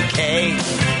Y2K.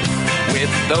 With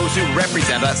those who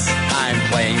represent us, I'm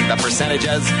playing the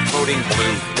percentages, voting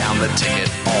blue down the ticket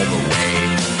all the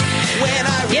way.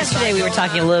 Yesterday we were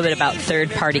talking a little bit about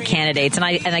third-party candidates,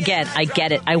 and again, I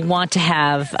get it. I want to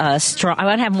have I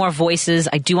want to have more voices.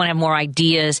 I do want to have more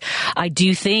ideas. I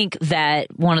do think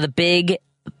that one of the big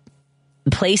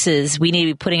places we need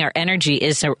to be putting our energy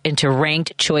is into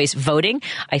ranked choice voting.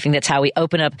 I think that's how we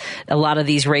open up a lot of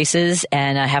these races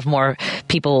and have more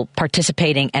people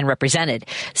participating and represented.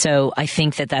 So I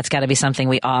think that that's got to be something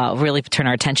we all really turn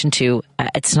our attention to.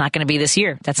 It's not going to be this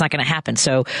year. That's not going to happen.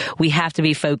 So we have to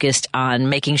be focused on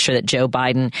making sure that Joe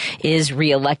Biden is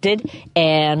reelected.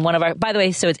 And by the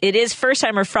way, so it is First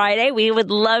Timer Friday. We would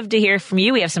love to hear from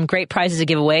you. We have some great prizes to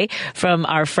give away from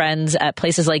our friends at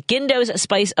places like Gindo's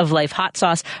Spice of Life Hot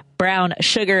Sauce, Brown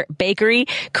Sugar Bakery,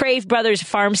 Crave Brothers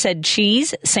Farmstead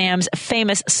Cheese, Sam's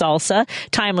Famous Salsa,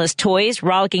 Timeless Toys,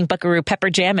 Rollicking Buckaroo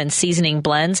Pepper Jam and Seasoning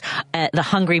Blends, the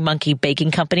Hungry Monkey Baking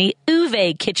Company,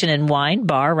 Uve Kitchen and Wine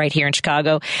Bar right here in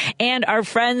Chicago, and our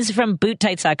friends from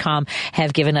BootTights.com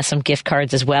have given us some gift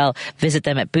cards as well. Visit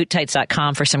them at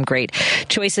BootTights.com for some great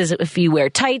choices if you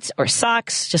wear tights or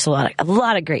socks. Just a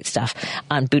lot of great stuff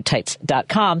on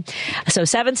BootTights.com. So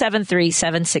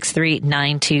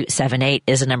 773-763-9278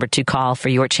 is the number to call for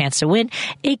your chance to win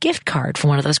a gift card from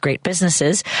one of those great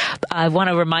businesses. I want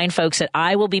to remind folks that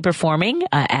I will be performing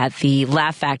at the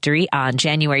Laugh Factory on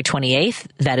January 28th.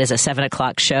 That is a 7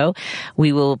 o'clock show.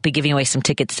 We will be giving away some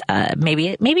tickets, maybe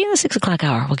in the 6 o'clock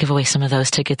hour. We'll give away some of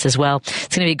those tickets as well.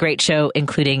 It's going to be a great show,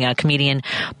 including comedian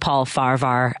Paul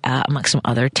Farvar, among some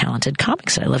other talented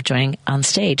comics that I love joining on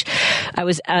stage. I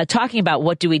was talking about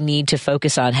what do we need to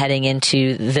focus on heading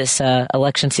into this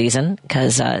election season,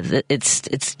 because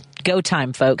it's go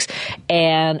time, folks.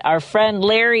 And our friend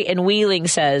Larry in Wheeling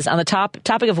says, on the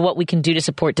topic of what we can do to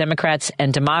support Democrats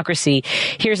and democracy,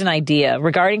 here's an idea.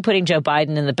 Regarding putting Joe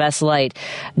Biden in the best light,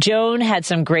 Joan had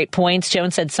some great points. Joan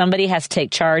said somebody has to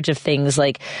take charge of things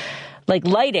like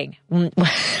lighting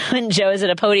when Joe is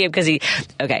at a podium, because I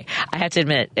have to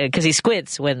admit, because he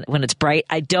squints when it's bright.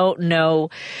 I don't know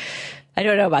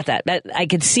about that. I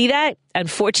could see that.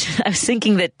 Unfortunately, I was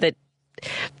thinking that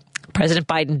President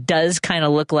Biden does kind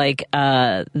of look like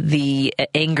the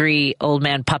angry old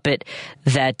man puppet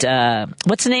that,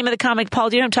 what's the name of the comic, Paul?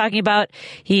 Do you know what I'm talking about?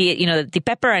 The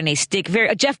pepper on a stick.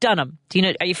 Jeff Dunham.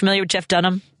 Are you familiar with Jeff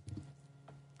Dunham?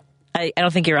 I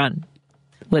don't think you're on.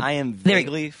 I am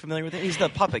vaguely familiar with it. He's the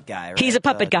puppet guy, right? He's a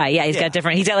puppet guy. Yeah, he's got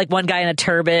different. He's got like one guy in a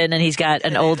turban, and he's got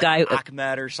an old guy,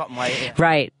 Ahmed or something like that.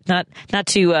 Right. Not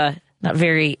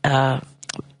very.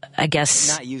 I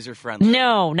guess not user friendly.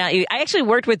 No, not you. I actually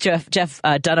worked with Jeff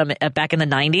Dunham back in the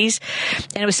 90s,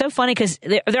 and it was so funny because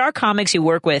there are comics you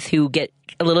work with who get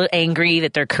a little angry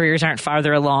that their careers aren't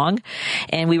farther along.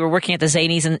 And we were working at the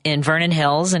Zanies in Vernon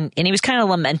Hills, and he was kind of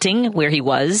lamenting where he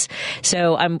was.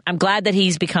 So I'm glad that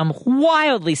he's become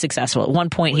wildly successful. At one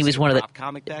point, he was one of the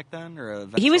comic back then, or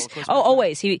he was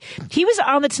always he was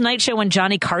on the Tonight Show when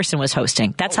Johnny Carson was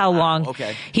hosting. That's how long.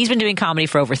 Okay. He's been doing comedy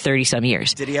for over 30 some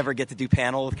years. Did he ever get to do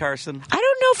panel with Carson? I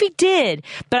don't know if he did,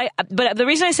 but the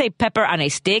reason I say pepper on a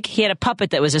stick, he had a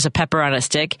puppet that was just a pepper on a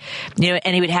stick, and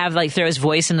he would have throw his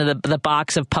voice into the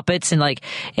box of puppets, and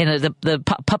the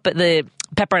puppet, the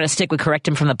pepper on a stick would correct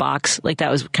him from the box. That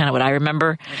was kind of what I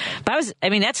remember. But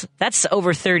that's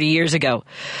over 30 years ago.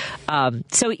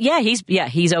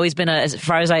 He's always been as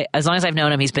long as I've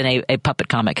known him, he's been a puppet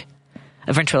comic,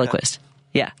 a ventriloquist.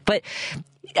 Yeah. But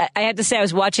I have to say, I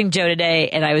was watching Joe today,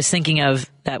 and I was thinking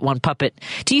of that one puppet.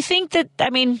 Do you think that,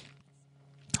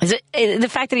 is it the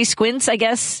fact that he squints, I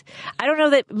guess? I don't know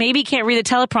that maybe he can't read the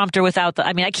teleprompter without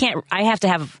I have to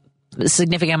have a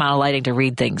significant amount of lighting to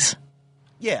read things.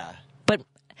 Yeah. But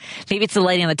maybe it's the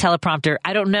lighting on the teleprompter.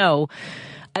 I don't know.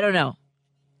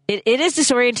 It is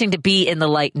disorienting to be in the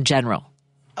light in general.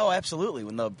 Oh, absolutely.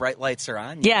 When the bright lights are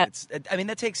on. Yeah.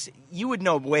 That takes, you would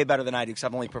know way better than I do because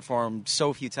I've only performed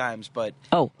so few times, but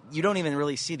you don't even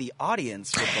really see the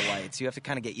audience with the lights. You have to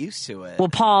kind of get used to it. Well,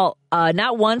 Paul,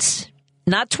 not once,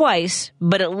 not twice,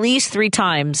 but at least 3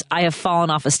 times I have fallen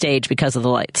off a stage because of the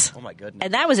lights. Oh, my goodness.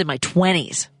 And that was in my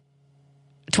 20s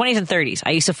and 30s.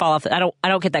 I used to fall off. I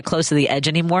don't get that close to the edge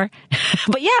anymore.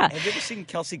 But yeah. Have you ever seen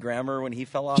Kelsey Grammer when he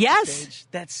fell off the stage?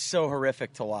 That's so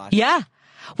horrific to watch. Yeah.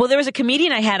 Well, there was a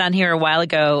comedian I had on here a while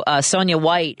ago, Sonia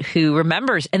White, who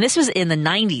remembers, and this was in the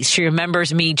 90s. She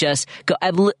remembers me just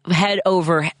head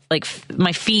over,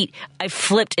 my feet. I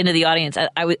flipped into the audience.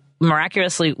 I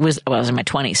miraculously I was in my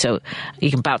 20s, so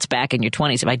you can bounce back in your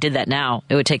 20s. If I did that now,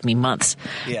 it would take me months.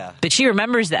 Yeah. But she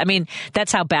remembers that.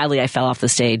 That's how badly I fell off the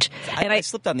stage. I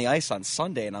slipped on the ice on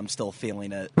Sunday, and I'm still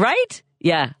feeling it. Right?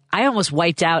 Yeah. I almost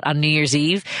wiped out on New Year's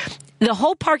Eve. The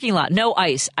whole parking lot, no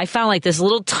ice. I found this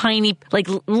little tiny,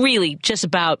 really just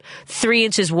about 3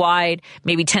 inches wide,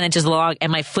 maybe 10 inches long,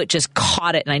 and my foot just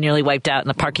caught it, and I nearly wiped out in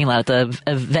the parking lot at the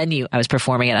venue I was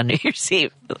performing at on New Year's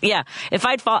Eve. Yeah. If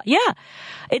I'd fall, yeah.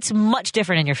 It's much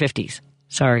different in your 50s.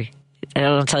 Sorry. I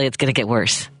don't tell you it's going to get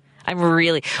worse.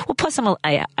 Plus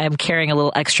I'm carrying a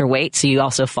little extra weight, so you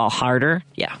also fall harder.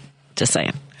 Yeah, just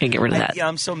saying. You get rid of that.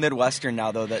 I'm so Midwestern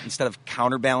now, though, that instead of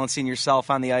counterbalancing yourself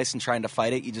on the ice and trying to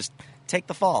fight it, you just take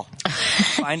the fall.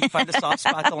 find a soft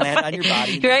spot to land on your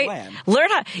body. And right. Land. Learn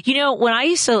how. When I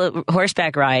used to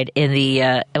horseback ride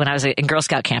when I was in Girl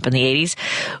Scout camp in the 80s,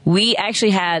 we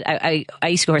actually had. I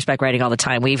used to go horseback riding all the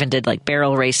time. We even did like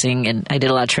barrel racing, and I did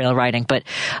a lot of trail riding. But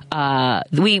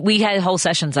we had whole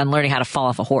sessions on learning how to fall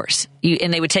off a horse.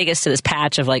 And they would take us to this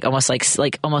patch of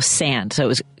almost sand. So it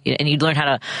was, and you'd learn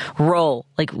how to roll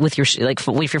with your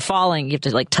if you're falling, you have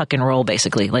to tuck and roll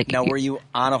basically. Now, were you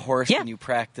on a horse Yeah. when you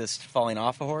practiced falling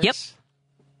off a horse? Yep.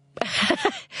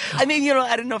 I mean,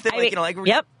 I didn't know if they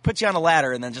yep. put you on a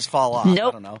ladder and then just fall off.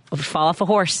 Nope. I don't know. Fall off a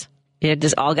horse. It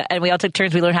just and we all took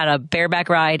turns. We learned how to bareback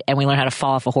ride, and we learned how to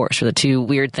fall off a horse. Were the two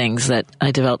weird things that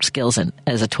I developed skills in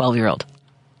as a 12-year-old.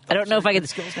 I don't know if I can.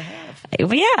 Skills to have.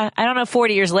 Yeah, I don't know.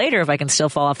 40 years later, if I can still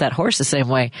fall off that horse the same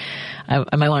way,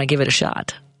 I might want to give it a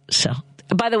shot. So.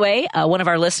 By the way, one of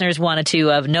our listeners wanted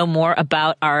to know more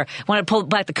about want to pull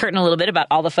back the curtain a little bit about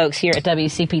all the folks here at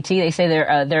WCPT. They say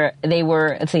they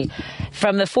were, let's see,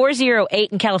 from the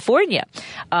 408 in California.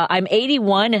 I'm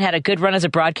 81 and had a good run as a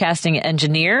broadcasting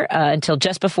engineer until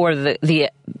just before the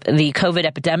COVID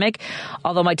epidemic.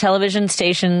 Although my television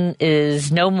station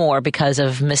is no more because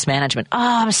of mismanagement. Oh,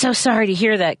 I'm so sorry to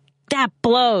hear that. That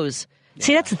blows.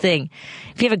 See, that's the thing.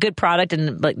 If you have a good product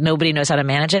and nobody knows how to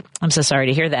manage it, I'm so sorry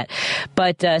to hear that.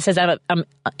 But it says I'm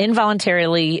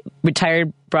involuntarily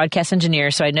retired broadcast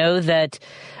engineer, so I know that.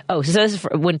 Oh, so this is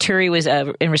when Turi was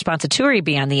in response to Turi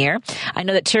being on the air. I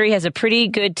know that Turi has a pretty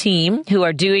good team who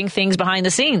are doing things behind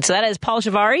the scenes. So that is Paul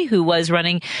Shivari, who was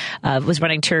running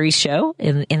Turi's show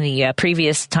in the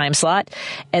previous time slot,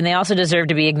 and they also deserve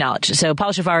to be acknowledged. So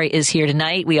Paul Shivari is here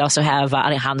tonight. We also have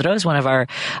Alejandro, is one of our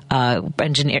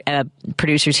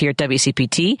producers here at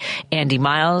WCPT. Andy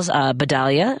Miles,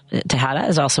 Badalia Tejada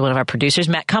is also one of our producers.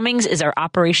 Matt Cummings is our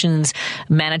operations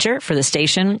manager for the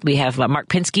station. We have Mark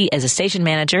Pinsky as a station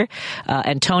manager.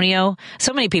 Antonio,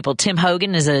 so many people. Tim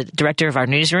Hogan is a director of our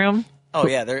newsroom. Oh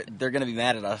yeah, they're going to be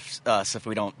mad at us if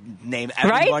we don't name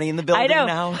everybody in the building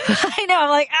now. I know. I'm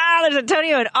like, there's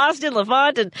Antonio and Austin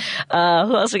LaFont, and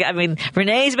who else we got? I mean,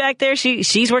 Renee's back there.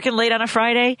 She's working late on a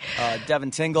Friday.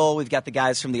 Devin Tingle. We've got the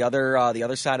guys from the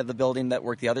other side of the building that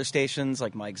work the other stations,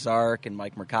 like Mike Zark and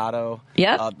Mike Mercado.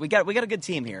 Yeah, we got a good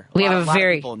team here. We have a lot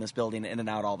of people in this building, in and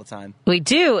out all the time. We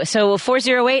do. So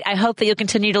 408. I hope that you'll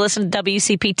continue to listen to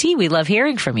WCPT. We love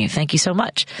hearing from you. Thank you so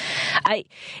much.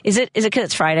 Is it because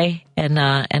it's Friday?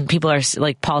 And people are,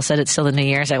 like Paul said, it's still the New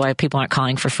Year. Is that why people aren't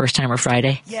calling for First Timer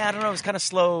Friday? Yeah, I don't know. It was kind of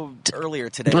slow earlier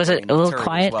today. Was it a little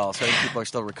quiet? As well, so I think people are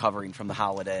still recovering from the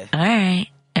holiday. All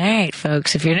right,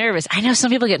 folks. If you're nervous, I know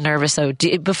some people get nervous, though.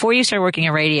 Before you started working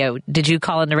in radio, did you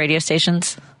call into radio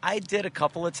stations? I did a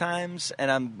couple of times,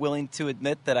 and I'm willing to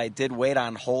admit that I did wait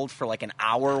on hold for like an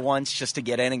hour once just to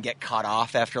get in and get cut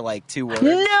off after like 2 words.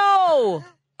 No!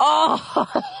 Oh,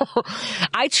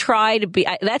 I try to be.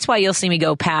 That's why you'll see me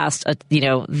go past,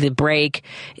 the break.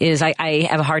 Is I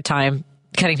have a hard time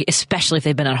cutting, especially if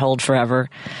they've been on hold forever.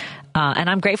 And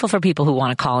I'm grateful for people who want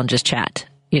to call and just chat.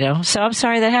 So I'm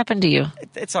sorry that happened to you.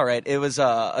 It's all right. It was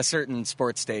a certain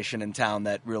sports station in town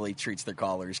that really treats their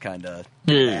callers kind of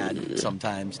bad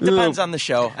sometimes. Depends on the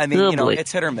show. I mean,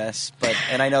 it's hit or miss.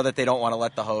 And I know that they don't want to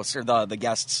let the hosts or the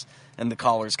guests and the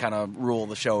callers kind of rule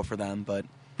the show for them. But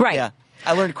right. Yeah.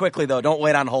 I learned quickly, though, don't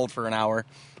wait on hold for an hour.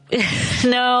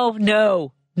 No.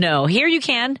 Here you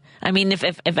can. I mean, if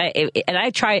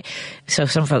I try, so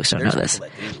some folks don't know this.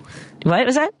 What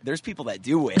was that? There's people that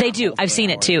do wait. They do. I've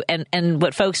seen it too. And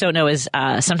what folks don't know is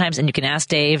sometimes, and you can ask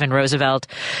Dave and Roosevelt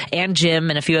and Jim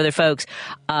and a few other folks,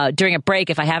 during a break,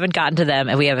 if I haven't gotten to them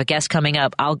and we have a guest coming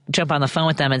up, I'll jump on the phone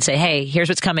with them and say, hey, here's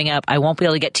what's coming up. I won't be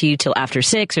able to get to you till after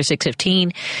 6 or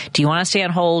 6:15. Do you want to stay on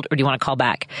hold or do you want to call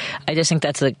back? I just think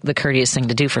that's the courteous thing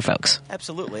to do for folks.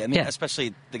 Absolutely. I mean,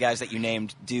 especially the guys that you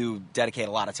named do dedicate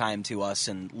a lot of time to us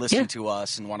and listen to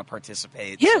us and want to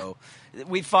participate. Yeah. So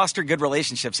we foster good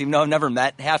relationships, even though I've never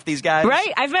met half these guys.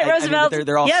 Right. I've met Roosevelt. I mean,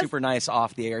 they're all super nice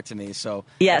off the air to me. So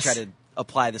I try to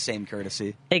apply the same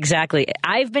courtesy. Exactly.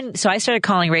 I started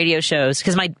calling radio shows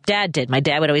because my dad did. My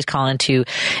dad would always call into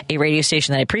a radio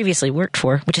station that I previously worked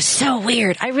for, which is so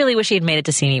weird. I really wish he had made it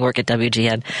to see me work at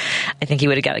WGN. I think he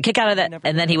would have got a kick out of that,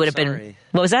 and then he would have been...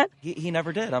 What was that? He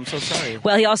never did. I'm so sorry.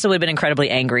 Well, he also would have been incredibly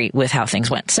angry with how things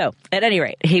went. So, at any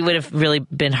rate, he would have really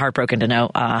been heartbroken to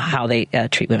know how they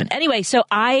treat women. Anyway, so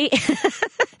I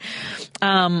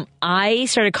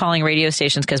started calling radio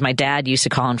stations because my dad used to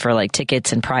call in for like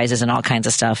tickets and prizes and all kinds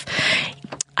of stuff.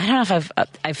 I don't know if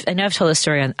I know I've told this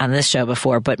story on this show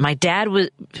before, but my dad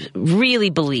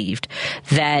really believed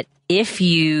that if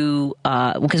you,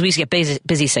 because we used to get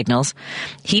busy signals,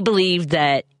 he believed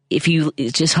that if you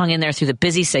just hung in there through the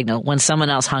busy signal, when someone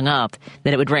else hung up,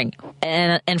 that it would ring.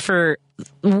 And for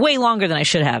way longer than I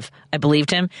should have, I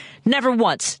believed him. Never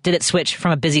once did it switch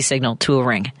from a busy signal to a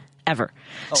ring, ever.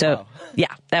 Oh, so wow.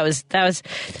 yeah, that was.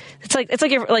 It's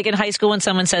like in high school when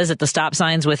someone says that the stop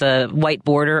signs with a white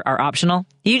border are optional.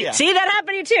 You see that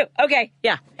happening too? Okay,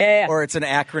 yeah. Or it's an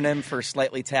acronym for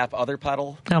slightly tap other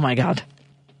pedal. Oh my God.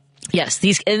 Yes,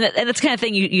 and that's the kind of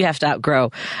thing you have to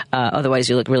outgrow. Otherwise,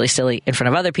 you look really silly in front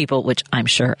of other people, which I'm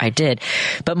sure I did.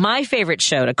 But my favorite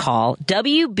show to call,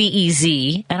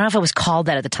 WBEZ, I don't know if it was called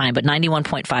that at the time, but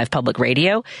 91.5 Public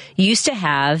Radio, used to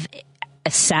have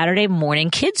a Saturday morning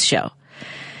kids show.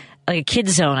 Like a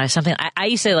kids zone or something. I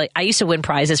used to win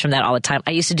prizes from that all the time.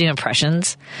 I used to do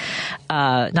impressions.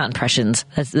 Not impressions.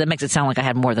 That makes it sound like I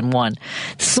had more than one.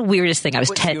 This is the weirdest thing. I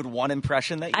was 10. You had one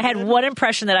impression that you I had did? one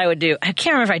impression that I would do. I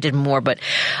can't remember if I did more, but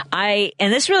and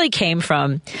this really came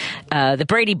from the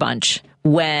Brady Bunch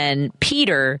when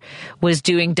Peter was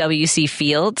doing W.C.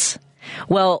 Fields.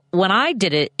 Well, when I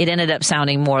did it, it ended up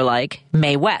sounding more like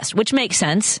Mae West, which makes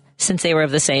sense since they were of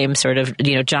the same sort of,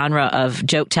 genre of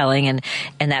joke telling and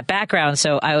that background.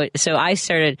 So I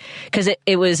started, because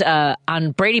it was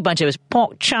on Brady Bunch, it was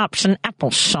pork chops and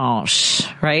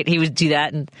applesauce, right? He would do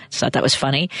that, and I thought that was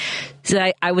funny.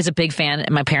 So I was a big fan,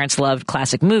 and my parents loved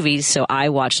classic movies, so I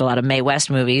watched a lot of Mae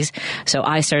West movies. So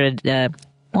I started,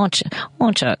 won't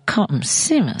you come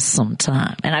see me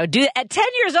sometime? And I would do that at 10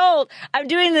 years old. I'm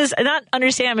doing this, not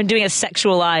understand I'm doing a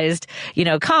sexualized,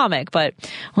 comic, but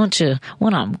won't you,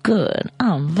 when I'm good,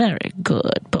 I'm very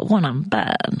good, but when I'm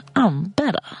bad, I'm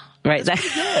better. Right. That's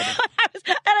pretty good.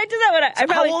 And I did that when I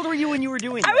probably. How old were you when you were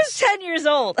doing this? I was 10 years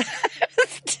old.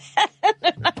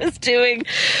 I was doing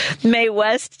Mae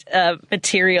West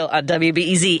material on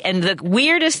WBEZ. And the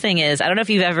weirdest thing is, I don't know if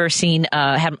you've ever seen,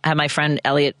 have my friend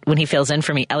Elliot, when he fills in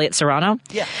for me, Elliot Serrano.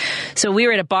 Yeah. So we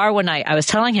were at a bar one night. I was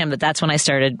telling him that that's when I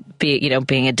started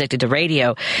being addicted to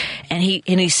radio. And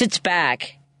he sits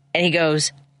back and he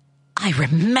goes, I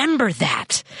remember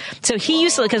that. So he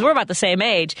used to, because we're about the same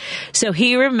age, so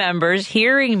he remembers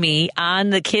hearing me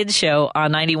on the kids show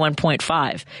on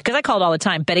 91.5. Because I called all the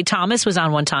time. Betty Thomas was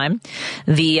on one time,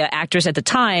 the actress at the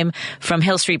time from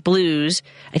Hill Street Blues.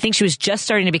 I think she was just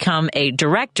starting to become a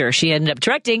director. She ended up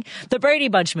directing the Brady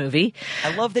Bunch movie.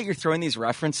 I love that you're throwing these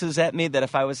references at me that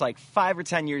if I was like 5 or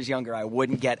 10 years younger, I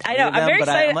wouldn't get any of them. I'm very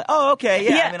excited. I'm like, oh, okay,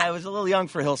 yeah. I mean, I was a little young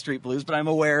for Hill Street Blues, but I'm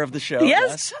aware of the show.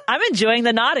 Yes. I'm enjoying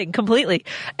the nodding completely.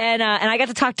 And I got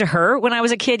to talk to her when I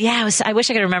was a kid. Yeah, I wish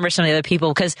I could remember some of the other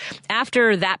people, because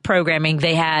after that programming,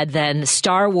 they had then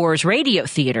Star Wars Radio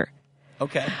Theater.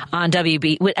 Okay. On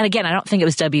WB, and again, I don't think it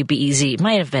was WBEZ. It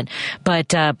might have been, but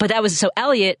that was, so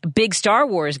Elliot, big Star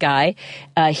Wars guy,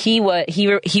 he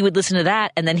would listen to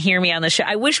that and then hear me on the show.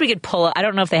 I wish we could pull it. I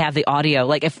don't know if they have the audio.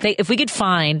 Like I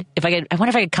wonder if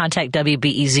I could contact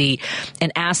WBEZ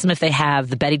and ask them if they have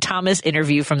the Betty Thomas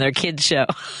interview from their kids show.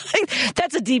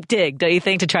 That's a deep dig, don't you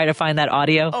think, to try to find that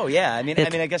audio? Oh yeah.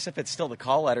 I guess if it's still the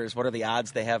call letters, what are the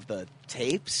odds they have the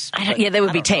tapes? Yeah, they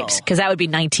would be tapes, because that would be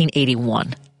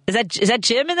 1981. Is that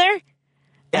Jim in there?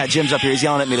 Yeah, Jim's up here. He's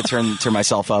yelling at me to turn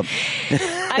myself up.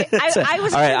 I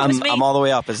was all right. I'm all the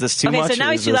way up. Is this too much? Okay, so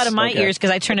now he's too loud in my ears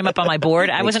because I turned him up on my board.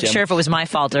 I wasn't sure if it was my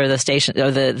fault or the station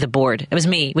or the board. It was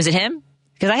me. Was it him?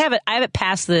 Because I have it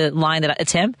past the line that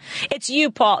it's him. It's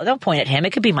you, Paul. Don't point at him.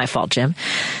 It could be my fault, Jim.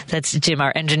 That's Jim,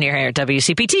 our engineer here at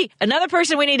WCPT. Another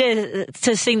person we need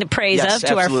to sing the praise of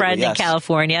to our friend in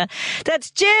California.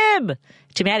 That's Jim.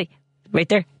 Jim Addy, right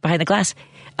there behind the glass.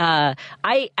 I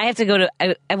have to go to.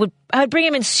 I would bring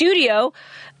him in studio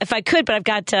if I could, but I've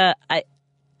got to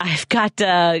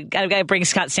bring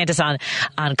Scott Stantis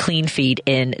on Clean Feed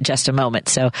in just a moment.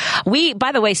 So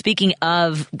by the way, speaking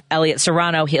of Elliot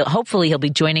Serrano, hopefully he'll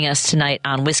be joining us tonight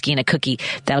on Whiskey and a Cookie.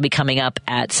 That'll be coming up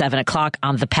at 7:00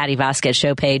 on the Patti Vasquez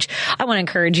show page. I want to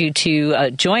encourage you to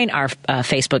join our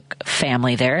Facebook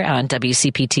family there on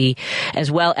WCPT, as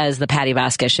well as the Patti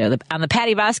Vasquez show. On the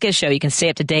Patti Vasquez show, you can stay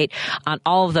up to date on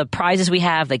all of the prizes we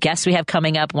have, the guests we have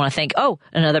coming up. I want to thank,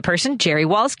 another person, Jerry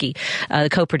Walski, the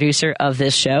co-producer of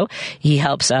this show. He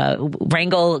helps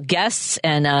wrangle guests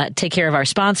and take care of our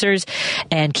sponsors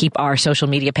and keep our social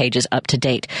media pages up to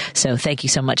date. So thank you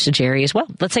so much to Jerry as well.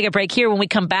 Let's take a break here. When we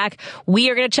come back, we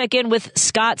are going to check in with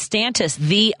Scott Stantis,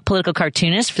 the political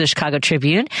cartoonist for the Chicago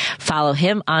Tribune. Follow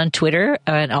him on Twitter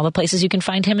and all the places you can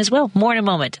find him as well. More in a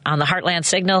moment on the Heartland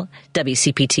Signal,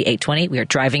 WCPT 820. We are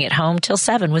driving it home till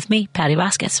 7 with me, Patti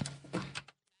Vasquez.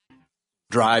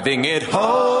 Driving it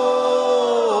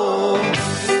home.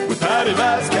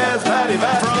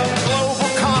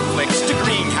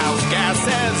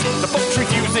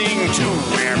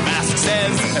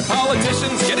 and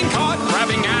politicians getting caught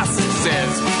grabbing ass,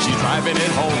 says she's driving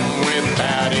it home with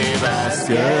Patti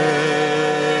Vasquez.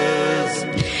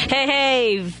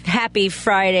 Hey, happy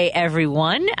Friday,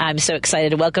 everyone. I'm so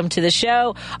excited to welcome to the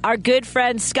show our good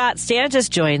friend Scott Stantis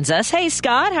joins us. Hey,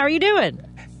 Scott, how are you doing?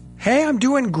 Hey, I'm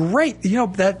doing great. You know,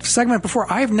 that segment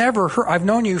before, I've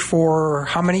known you for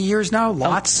how many years now?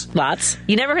 Lots? Lots.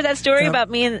 You never heard that story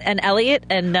about me and Elliot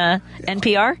and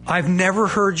NPR? I've never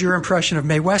heard your impression of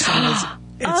Mae West. I mean,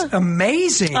 it's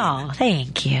amazing. Oh,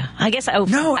 thank you. I guess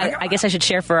I guess I should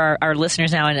share for our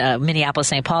listeners now in Minneapolis,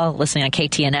 St. Paul, listening on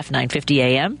KTNF 950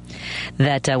 AM,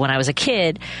 that when I was a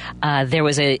kid, there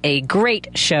was a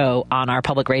great show on our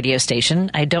public radio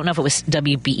station. I don't know if it was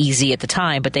WBEZ at the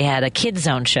time, but they had a Kids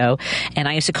Zone show, and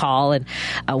I used to call and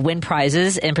win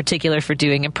prizes, in particular for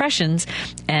doing impressions.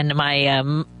 And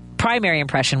my primary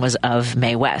impression was of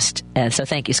Mae West, and so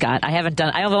thank you, Scott.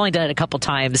 I've only done it a couple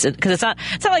times because it's not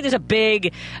like there's a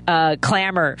big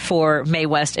clamor for Mae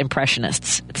West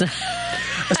impressionists,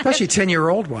 especially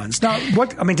 10-year-old ones. Now,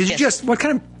 what kind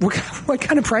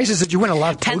of prizes did you win? A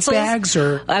lot of tote bags,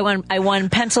 or I won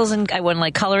pencils, and I won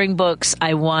like coloring books.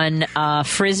 I won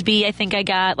Frisbee. I think I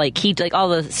got like all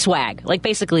the swag. Like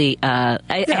basically, I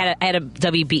had a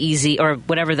WBEZ or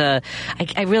whatever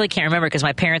I really can't remember because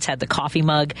my parents had the coffee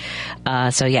mug.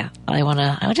 So yeah,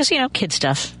 I just kid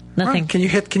stuff. Nothing. Right. Can you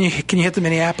hit the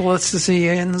Minneapolis with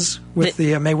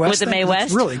the Mae West? With the Mae West,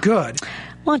 it's really good.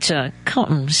 Why don't you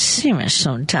come and see me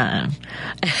sometime?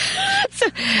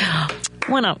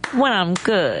 When I'm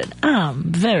good, I'm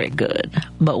very good.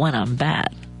 But when I'm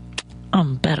bad,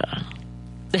 I'm better.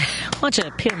 Why don't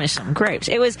you peel me some grapes?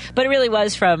 But it really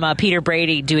was from Peter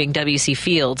Brady doing W.C.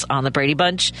 Fields on the Brady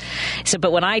Bunch. So,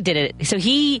 but when I did it, so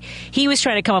he was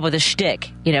trying to come up with a shtick.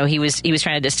 You know, he was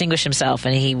trying to distinguish himself,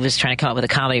 and he was trying to come up with a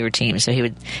comedy routine. So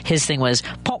his thing was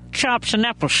pork chops and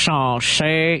applesauce.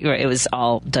 It was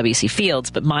all W.C.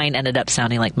 Fields, but mine ended up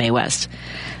sounding like Mae West.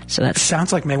 So that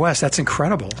sounds like Mae West. That's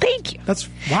incredible. Thank you. That's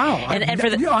wow.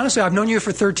 Honestly, I've known you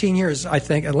for 13 years, I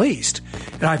think, at least,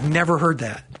 and I've never heard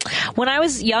that. When I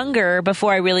was younger,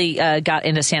 before I really got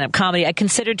into stand-up comedy, I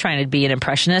considered trying to be an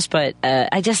impressionist, but I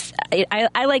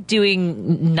like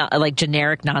doing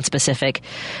generic, non-specific,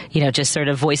 just sort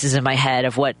of voices in my head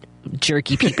of what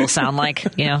jerky people sound like,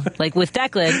 like with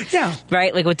Declan. Yeah.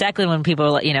 Right? Like with Declan, when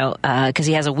people, because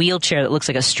he has a wheelchair that looks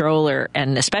like a stroller,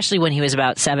 and especially when he was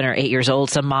about 7 or 8 years old,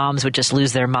 some moms would just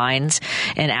lose their minds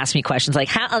and ask me questions like,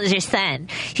 how old is your son?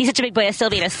 He's such a big boy to still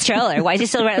be in a stroller. Why is he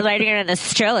still riding around in a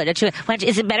stroller?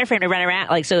 Is it better for him to run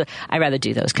around? So I'd rather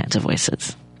do those kinds of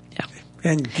voices. Yeah.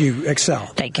 And you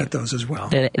excel at those as well.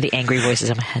 The angry voices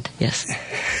in my head, yes.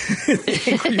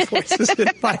 The angry voices in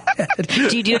my head.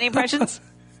 Do you do any impressions?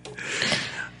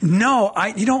 No,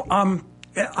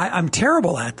 I'm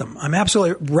terrible at them. I'm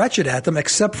absolutely wretched at them,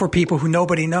 except for people who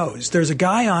nobody knows. There's a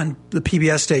guy on the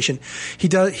PBS station. He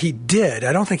did.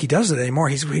 I don't think he does it anymore.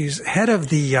 He's head of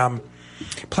the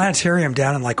planetarium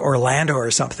down in like Orlando or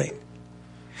something.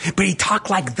 But he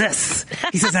talked like this.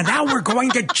 He says, "And now we're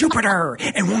going to Jupiter,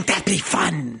 and won't that be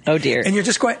fun?" Oh dear! And you're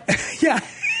just going, yeah.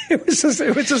 It was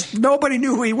just nobody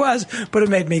knew who he was, but it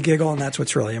made me giggle, and that's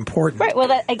what's really important. Right. Well,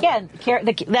 that's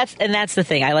the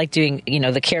thing. I like doing,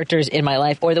 the characters in my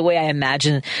life, or the way I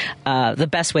imagine the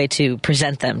best way to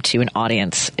present them to an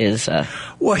audience is.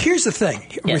 Well, here's the thing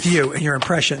with you and your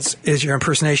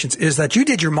impersonations, is that you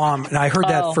did your mom, and I heard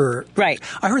that for I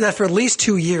heard that for at least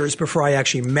 2 years before I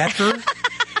actually met her,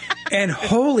 and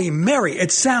holy Mary,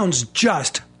 it sounds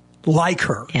just like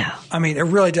her. Yeah. I mean, it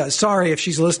really does. Sorry if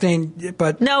she's listening,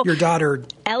 but your daughter...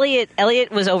 Elliot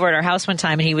was over at our house one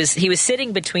time, and he was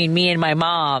sitting between me and my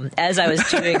mom as I was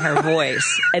doing her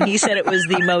voice, and he said it was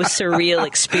the most surreal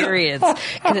experience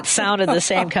because it sounded the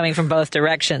same coming from both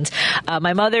directions.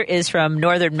 My mother is from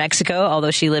northern Mexico,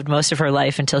 although she lived most of her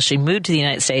life until she moved to the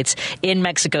United States in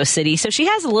Mexico City. So she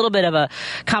has a little bit of a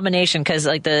combination because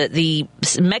like the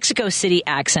Mexico City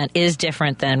accent is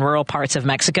different than rural parts of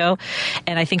Mexico,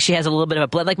 and I think she has a little bit of a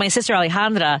blend. Like my sister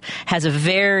Alejandra has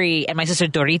and my sister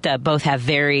Dorita both have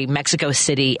very Mexico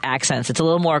City accents. It's a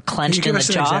little more clenched in the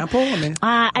jaw. Can you give us an example?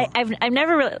 I mean, I've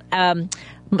never really.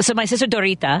 So my sister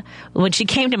Dorita, when she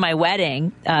came to my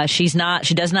wedding, she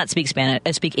does not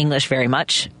speak English very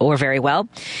much or very well,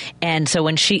 and so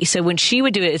when she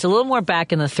would do it, it's a little more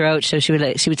back in the throat. So she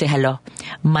would say, "Hello,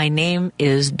 my name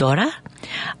is Dora,"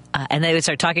 and they would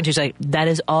start talking to her. She's like, "That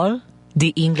is all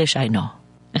the English I know."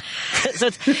 So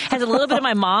it has a little bit of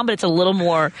my mom, but it's a little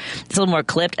more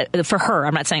clipped. For her,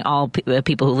 I'm not saying all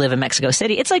people who live in Mexico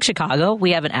City. It's like Chicago.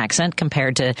 We have an accent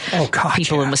compared to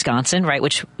people in Wisconsin, right?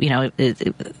 Which,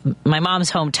 my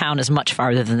mom's hometown is much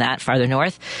farther than that, farther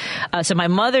north. So my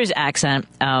mother's accent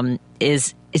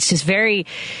it's just very,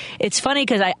 it's funny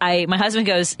because my husband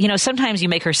goes, sometimes you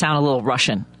make her sound a little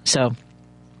Russian. So,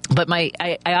 but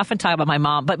I often talk about my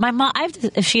mom, but my mom,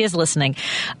 if she is listening,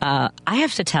 I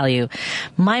have to tell you,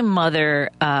 my mother,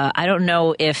 I don't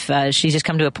know if she's just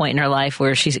come to a point in her life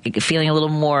where she's feeling a little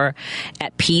more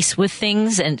at peace with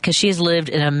things, and because she has lived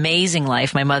an amazing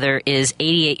life. My mother is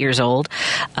 88 years old,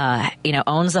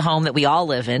 owns the home that we all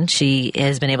live in. She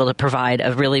has been able to provide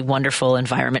a really wonderful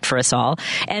environment for us all.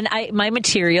 And my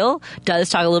material does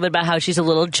talk a little bit about how she's a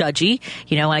little judgy.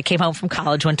 When I came home from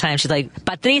college one time, she's like,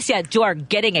 Patricia, you are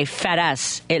getting a fat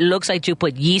ass. It looks like you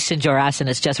put yeast in your ass and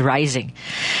it's just rising.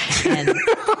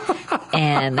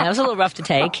 And that was a little rough to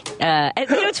take. And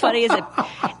what's funny is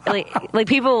that like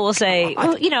people will say,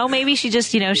 well, maybe she just,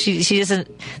 she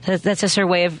doesn't, that's just her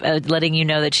way of letting you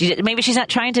know that maybe she's not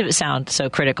trying to sound so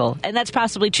critical. And that's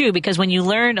possibly true, because when you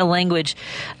learn a language,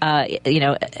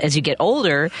 as you get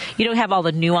older, you don't have all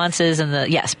the nuances and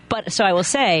but so I will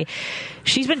say,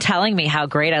 she's been telling me how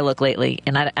great I look lately.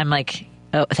 And I'm like,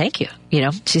 oh, thank you.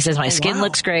 She says my skin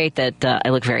looks great, that I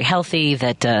look very healthy,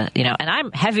 that, and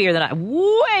I'm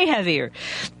way heavier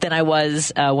than I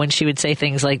was when she would say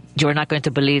things like, you're not going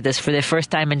to believe this, for the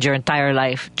first time in your entire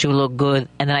life, you look good.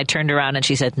 And then I turned around and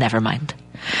she said, never mind.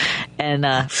 And,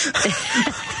 God,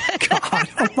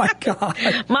 oh my God.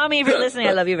 Mommy, if you're listening,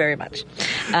 I love you very much.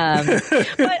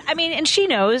 But I mean, and she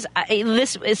knows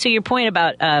this. So your point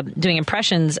about doing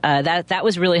impressions, that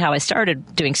was really how I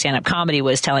started doing stand-up comedy,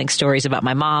 was telling stories about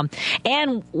my mom.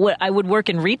 And I would work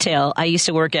in retail. I used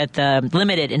to work at the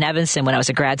Limited in Evanston when I was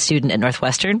a grad student at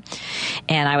Northwestern.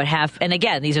 And I would and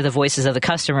again, these are the voices of the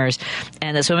customers.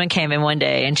 And this woman came in one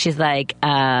day and she's like,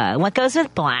 what goes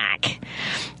with black?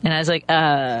 And I was like,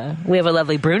 we have a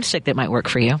lovely broomstick that might work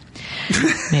for you.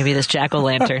 Maybe this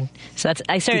jack-o'-lantern. So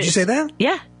I started. Did you say that?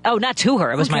 Yeah. Oh, not to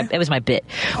her. It was my bit.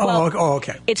 Well,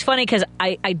 okay. It's funny because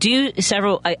I do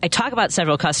I talk about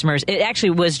several customers. It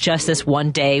actually was just this one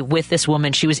day with this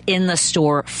woman. She was in the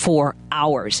store for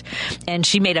hours, and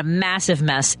she made a massive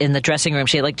mess in the dressing room.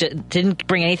 She didn't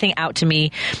bring anything out to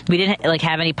me. We didn't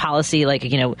have any policy,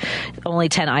 only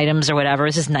 10 items or whatever.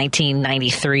 This is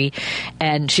 1993,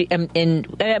 and she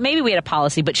maybe we had a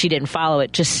policy, but she didn't follow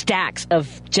it. Just stacks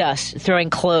of just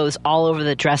throwing clothes all over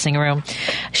the dressing room.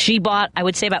 She bought, I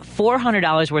would say, about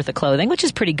 $400 worth of clothing, which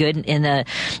is pretty good in the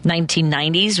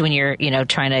 1990s when you're,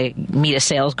 trying to meet a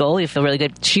sales goal. You feel really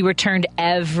good. She returned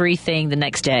everything the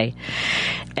next day.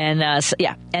 And,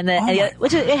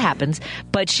 which it happens.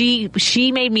 But she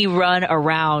made me run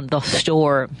around the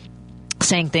store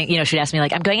saying things, she'd ask me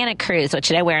I'm going on a cruise. What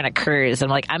should I wear on a cruise? I'm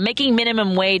like, I'm making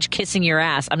minimum wage kissing your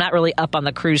ass. I'm not really up on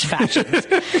the cruise fashions.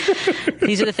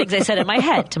 These are the things I said in my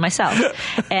head to myself.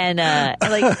 And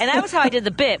that was how I did the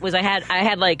bit, was I had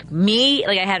me,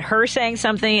 I had her saying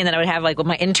something, and then I would have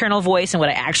my internal voice and what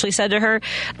I actually said to her.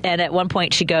 And at one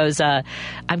point she goes,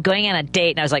 I'm going on a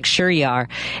date. And I was like, sure you are.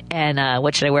 And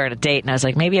what should I wear on a date? And I was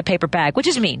like, maybe a paper bag, which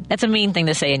is mean. That's a mean thing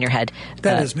to say in your head.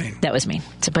 That is mean. That was mean.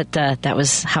 So, but that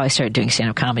was how I started doing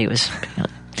stand-up comedy.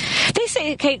 They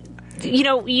say, okay,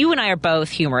 you and I are both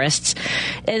humorists,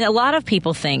 and a lot of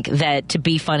people think that to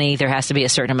be funny there has to be a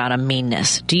certain amount of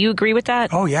meanness. Do you agree with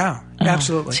that? Oh yeah,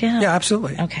 absolutely. Yeah,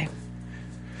 absolutely. Okay.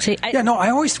 See,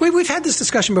 we've had this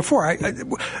discussion before.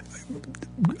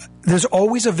 There's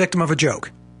always a victim of a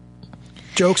joke.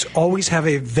 Jokes always have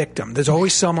a victim. There's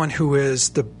always someone who is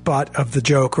the butt of the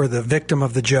joke or the victim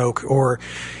of the joke, or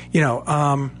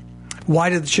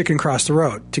why did the chicken cross the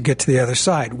road to get to the other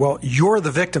side? Well, you're the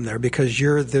victim there because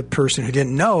you're the person who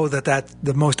didn't know that's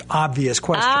the most obvious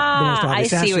question. The most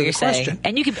obvious I see what you're saying.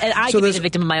 And I can be the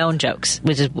victim of my own jokes,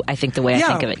 which is, I think, the way I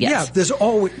think of it. Yes. Yeah, there's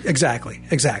always exactly.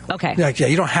 Okay.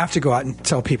 You don't have to go out and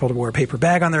tell people to wear a paper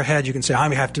bag on their head. You can say,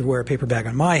 I have to wear a paper bag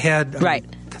on my head. Right.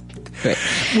 Right.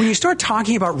 When you start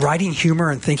talking about writing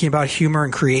humor and thinking about humor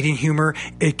and creating humor,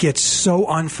 it gets so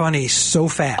unfunny so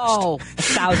fast. Oh,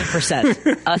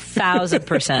 1,000%.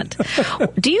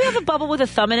 1,000%. Do you have a bubble with a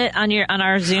thumb in it on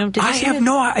our Zoom? I have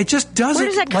no. It just does Where it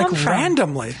does that come from?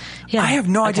 Randomly. Yeah. I have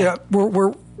no idea.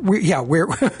 We're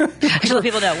Actually, let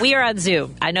people know we are on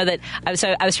Zoom. I know that. I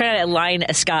was trying to line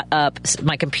Scott up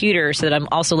my computer so that I'm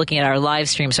also looking at our live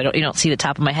stream, so you don't see the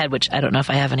top of my head, which I don't know if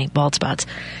I have any bald spots.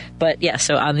 But yeah,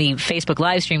 so on the Facebook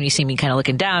live stream, you see me kind of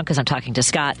looking down because I'm talking to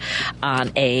Scott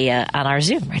on our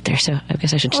Zoom right there. So I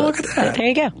guess I should look at that. There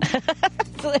you go.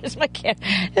 So there's my camera.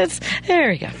 There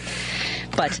we go.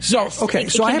 But So, yes, okay,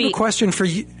 so I have a question for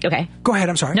you. Okay. Go ahead,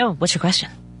 I'm sorry. No, what's your question?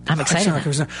 I'm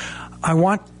excited. I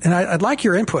want, and I'd like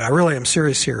your input. I really am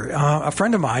serious here. A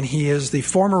friend of mine, he is the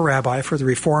former rabbi for the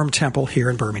Reformed Temple here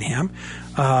in Birmingham.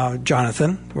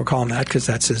 Jonathan, we'll call him that because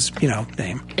that's his,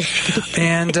 name.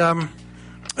 And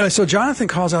so Jonathan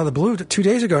calls out of the blue 2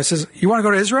 days ago and says, "You want to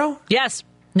go to Israel?" Yes.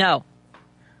 No.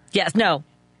 Yes. No.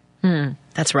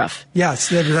 That's rough. Yes,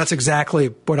 that's exactly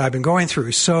what I've been going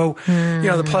through. So,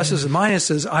 the pluses and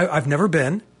minuses. I've never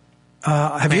been.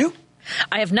 Have you?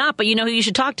 I have not, but you know who you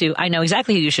should talk to. I know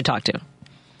exactly who you should talk to.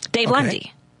 Dave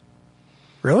Lundy.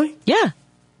 Really? Yeah.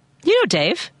 You know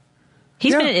Dave.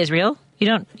 He's been in Israel. You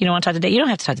don't want to talk to Dave? You don't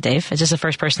have to talk to Dave. It's just the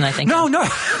first person I think No. of.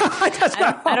 I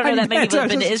don't know that many people have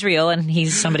been to Israel, and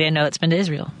he's somebody I know that's been to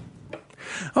Israel.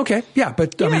 Okay, yeah,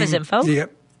 but You have his info. Yeah.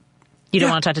 You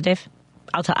don't want to talk to Dave?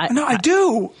 No, I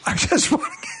do. I'm just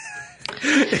wondering.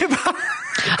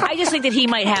 I just think that he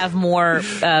might have more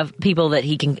people that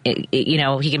he can,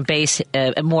 he can base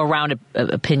a more rounded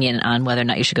opinion on whether or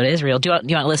not you should go to Israel. Do you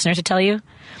want listeners to tell you?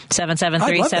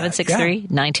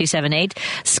 773-763-9278.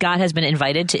 Scott has been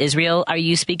invited to Israel. Are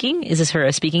you speaking? Is this for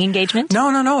a speaking engagement?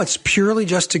 No. It's purely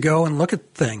just to go and look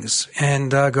at things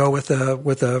and go with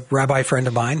a rabbi friend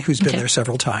of mine who's been there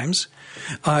several times.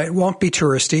 It won't be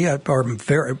touristy,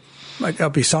 it'll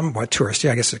be somewhat touristy.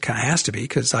 I guess it kind of has to be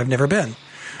because I've never been.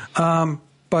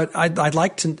 But I'd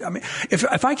like to. I mean,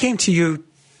 if I came to you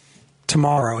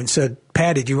tomorrow and said,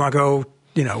 "Patty, do you want to go,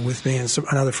 with me and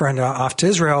another friend off to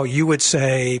Israel?" You would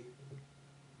say,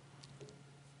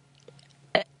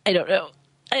 "I don't know.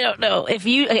 If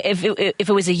it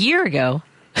was a year ago,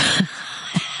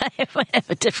 I might have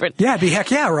a different." Yeah, it'd be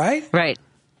heck yeah, right? Right.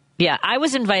 Yeah, I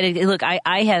was invited. Look,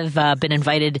 I have been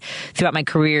invited throughout my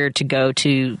career to go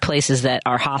to places that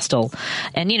are hostile.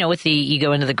 And, you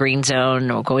go into the green zone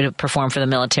or going to perform for the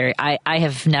military. I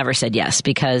have never said yes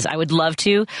because I would love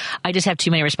to. I just have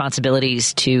too many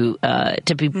responsibilities to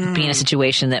be in a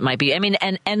situation that might be. I mean,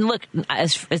 and look,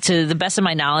 to the best of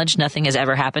my knowledge, nothing has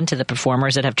ever happened to the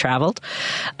performers that have traveled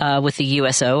with the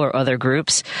USO or other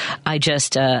groups. I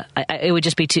just, it would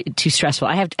just be too stressful.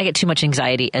 I get too much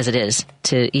anxiety as it is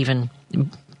to even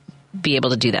be able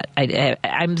to do that.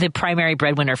 I'm the primary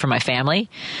breadwinner for my family.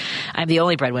 I'm the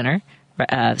only breadwinner. I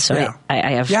have,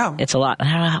 it's a lot. I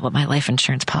don't know what my life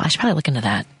insurance policy, I should probably look into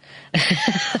that.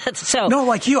 So no,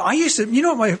 like you, I used to,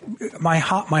 my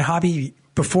hobby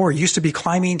before used to be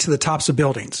climbing to the tops of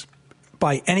buildings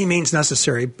by any means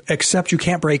necessary, except you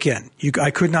can't break in.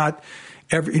 I could not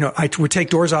ever, I would take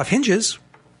doors off hinges,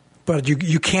 but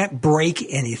you can't break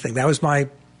anything. That was my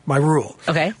rule.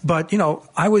 Okay. But,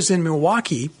 I was in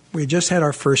Milwaukee. We just had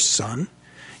our first son.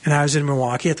 And I was in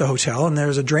Milwaukee at the hotel, and there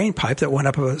was a drain pipe that went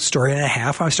up a story and a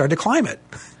half. I started to climb it.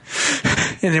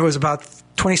 And it was about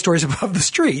 20 stories above the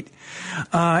street.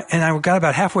 And I got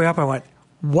about halfway up. I went,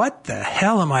 what the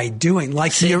hell am I doing?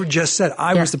 Like you just said,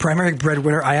 I was the primary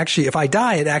breadwinner. If I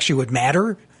die, it actually would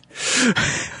matter.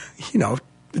 It's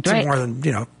more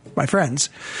than, my friends.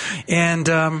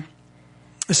 And,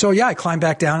 so, I climbed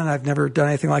back down, and I've never done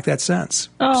anything like that since.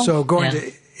 So going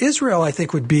to Israel, I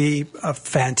think, would be a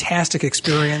fantastic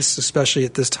experience, especially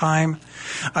at this time.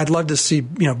 I'd love to see,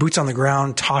 boots on the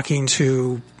ground, talking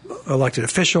to elected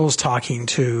officials, talking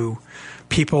to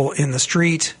people in the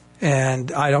street.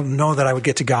 And I don't know that I would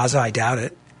get to Gaza. I doubt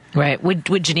it. Right. Would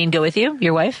Janine go with you,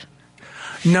 your wife?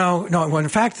 No. Well, in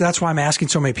fact, that's why I'm asking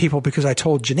so many people, because I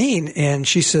told Janine, and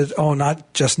she said, "Oh,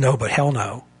 not just no, but hell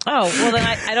no." Oh, well, then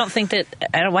I don't think that.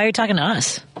 Why are you talking to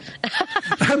us?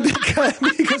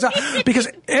 because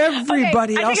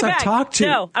everybody else I've talked to.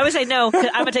 No, I would say no.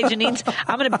 I'm gonna take Janine's.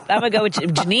 I'm gonna go with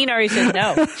Janine. Already said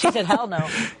no. She said hell no.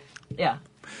 Yeah.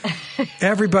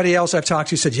 Everybody else I've talked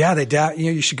to said, yeah, they doubt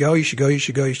you. You should go. You should go. You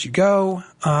should go. You should go.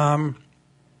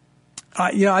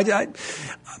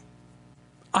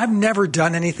 I've never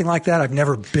done anything like that. I've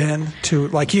never been to,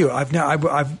 like you. I've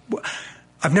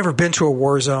never been to a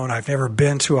war zone. I've never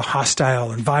been to a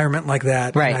hostile environment like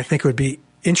that. Right. And I think it would be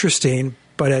interesting,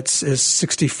 but it's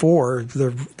 64,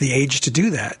 the age to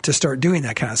do that, to start doing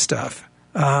that kind of stuff.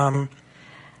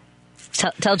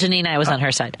 Tell Janine I was on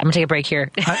her side. I'm going to take a break here.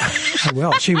 I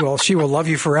will. She will love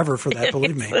you forever for that,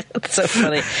 believe me. That's so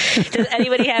funny. Does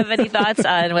anybody have any thoughts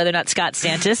on whether or not Scott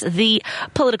Stantis, the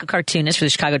political cartoonist for the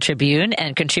Chicago Tribune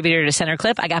and contributor to Center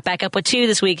Clip, I got back up with 2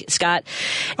 this week, Scott.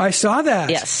 I saw that.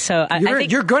 Yes. So I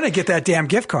think you're going to get that damn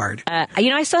gift card.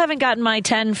 I still haven't gotten my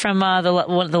 10 from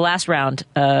the last round.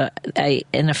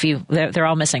 In a few, they're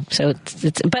all missing. So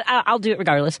but I'll do it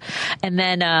regardless. And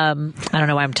then I don't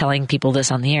know why I'm telling people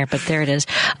this on the air, but there There it is.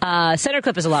 Center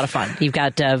Clip is a lot of fun. You've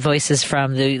got voices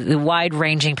from the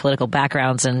wide-ranging political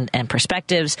backgrounds and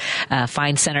perspectives.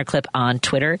 Find Center Clip on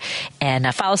Twitter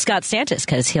and follow Scott Stantis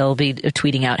because he'll be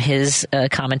tweeting out his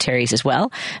commentaries as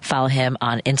well. Follow him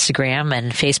on Instagram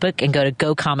and Facebook and go to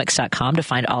gocomics.com to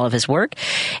find all of his work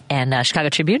and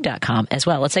chicagotribune.com as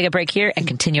well. Let's take a break here and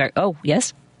continue our... Oh,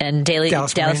 yes? And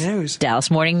Dallas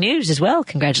Morning News as well.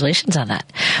 Congratulations on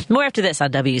that. More after this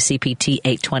on WCPT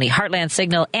 820, Heartland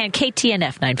Signal, and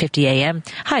KTNF 950 AM.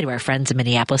 Hi to our friends in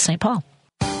Minneapolis, St. Paul.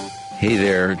 Hey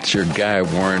there, it's your guy,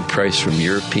 Warren Price from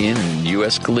European and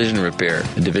U.S. Collision Repair,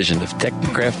 a division of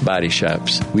Technicraft Body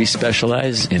Shops. We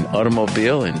specialize in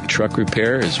automobile and truck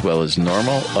repair as well as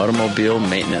normal automobile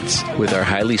maintenance. With our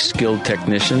highly skilled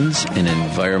technicians and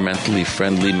environmentally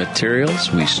friendly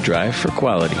materials, we strive for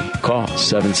quality. Call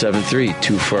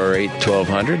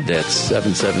 773-248-1200. That's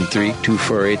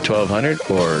 773-248-1200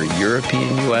 or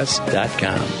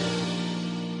EuropeanUS.com.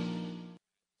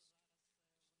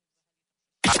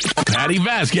 Patti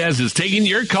Vasquez is taking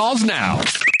your calls now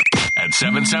at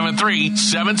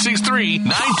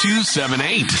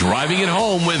 773-763-9278. Driving it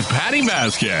home with Patti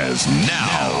Vasquez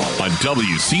now on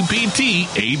WCPT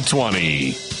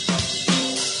 820.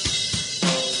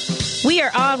 We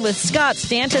are on with Scott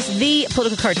Stantis, the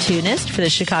political cartoonist for the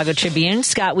Chicago Tribune.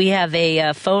 Scott, we have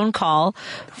a phone call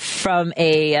from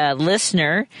a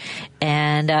listener,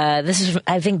 and this is,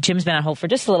 I think Jim's been on hold for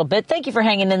just a little bit. Thank you for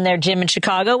hanging in there, Jim in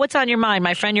Chicago. What's on your mind,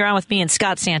 my friend? You're on with me and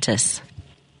Scott Stantis.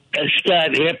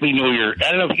 Scott, Happy New Year.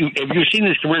 I don't know if you've seen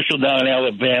this commercial down in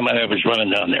Alabama. I was running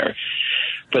down there.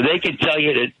 But they can tell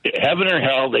you that heaven or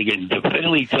hell. They can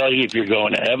definitively tell you if you're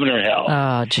going to heaven or hell.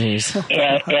 Oh, jeez.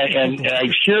 And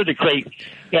I'm sure the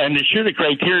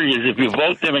criteria is if you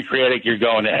vote Democratic, you're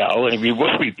going to hell, and if you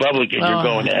vote Republican, you're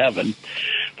going to heaven.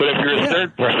 But if you're a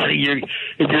third party,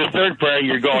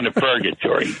 you're going to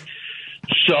purgatory.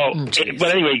 So,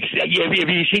 but anyway, have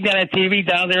you seen that on TV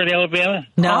down there in Alabama?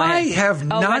 No, I have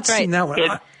not seen that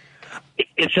one.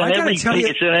 It's on every.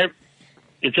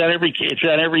 It's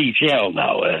on every channel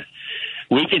now.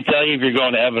 We can tell you if you're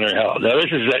going to heaven or hell. Now,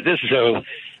 this is a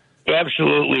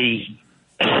absolutely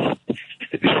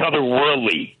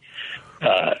otherworldly.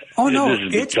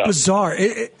 It's bizarre.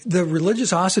 The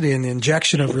religiosity and the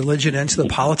injection of religion into the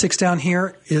politics down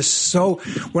here is so.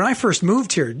 When I first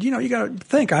moved here, you got to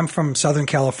think I'm from Southern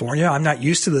California. I'm not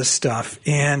used to this stuff,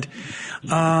 and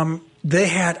they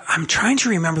had. I'm trying to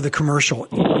remember the commercial,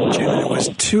 Jim. And it was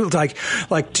two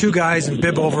guys in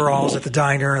bib overalls at the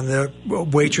diner, and the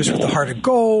waitress with the heart of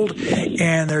gold,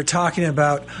 and they're talking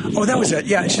about. Oh, that was it.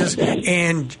 Yeah, she says,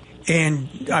 and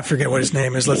I forget what his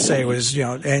name is. Let's say it was,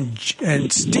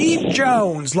 and Steve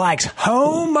Jones likes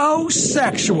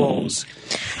homosexuals.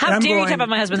 How dare you talk about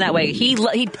my husband that way? He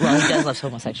does love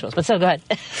homosexuals, but so go ahead.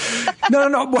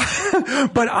 No.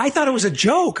 But I thought it was a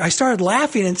joke. I started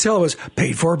laughing until it was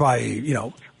paid for by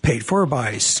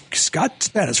Scott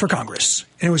Stantis for Congress.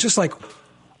 And it was just like,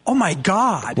 oh my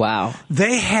God. Wow.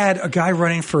 They had a guy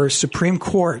running for Supreme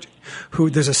Court who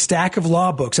there's a stack of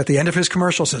law books at the end of his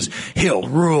commercial says, he'll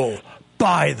rule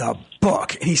by the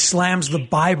book. And he slams the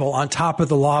Bible on top of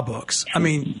the law books. I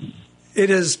mean, it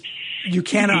is, you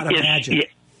cannot imagine.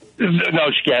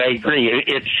 No, Scott, I agree.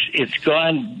 It's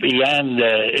gone beyond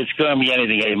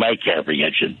anything in my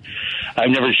comprehension. I've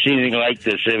never seen anything like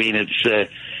this. I mean,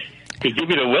 they give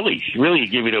you the willies. Really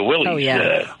give you the willies. Oh,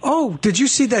 yeah. Did you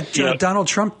see that Donald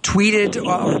Trump tweeted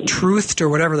or truthed or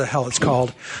whatever the hell it's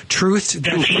called? Truthed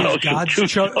that he is God's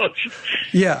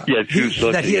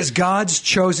that he is God's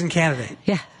chosen candidate.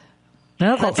 Yeah.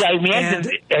 No,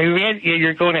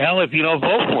 you're going to hell if you don't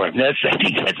vote for him. I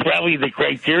think that's probably the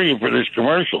criteria for this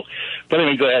commercial. But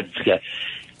anyway, go ahead, Scott.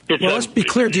 Let's be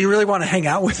clear. Do you really want to hang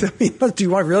out with them? Do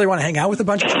you really want to hang out with a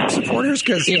bunch of Trump supporters?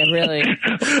 Yeah, really.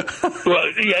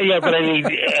 Well, yeah, but I mean,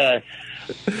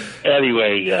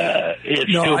 anyway, it's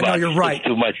too much. I know you're right. It's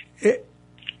too much. It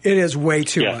is way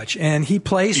too much, and he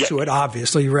plays to it.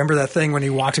 Obviously, you remember that thing when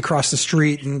he walked across the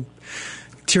street and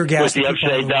tear gas with the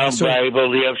upside down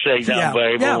Bible,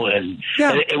 and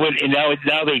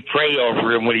now they pray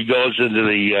over him when he goes into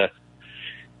the.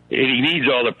 He needs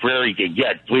all the prayer he can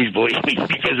get, please believe me,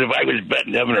 because if I was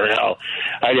betting heaven or hell,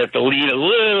 I'd have to lean a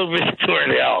little bit toward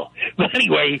hell. But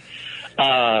anyway,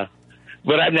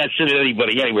 but I'm not sending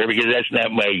anybody anywhere because that's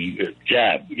not my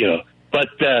job, But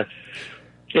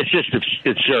it's just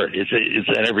absurd. It's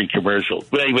on every commercial.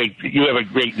 But anyway, you have a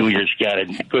great New Year, Scott,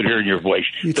 and good hearing your voice.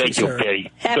 Thank you,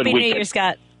 Patti. Happy New Year,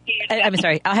 Scott. I'm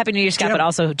sorry. Happy New Year, Scott, Jim. but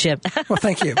also Jim. Well,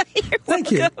 thank you.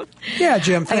 Thank you. Yeah,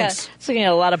 Jim, thanks. I was looking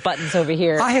at a lot of buttons over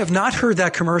here. I have not heard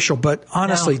that commercial, but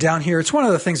honestly, down here, it's one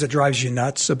of the things that drives you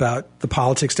nuts about the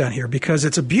politics down here because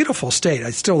it's a beautiful state.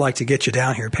 I'd still like to get you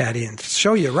down here, Patty, and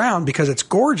show you around because it's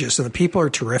gorgeous and the people are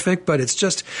terrific, but it's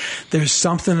just there's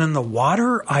something in the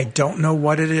water. I don't know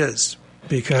what it is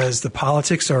because the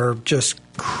politics are just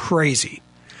crazy.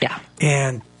 Yeah.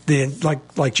 And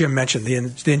like Jim mentioned,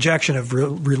 the injection of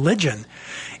religion,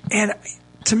 and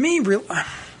to me,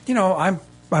 I'm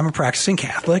a practicing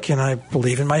Catholic, and I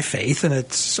believe in my faith, and I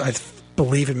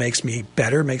believe it makes me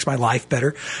better, makes my life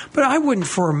better. But I wouldn't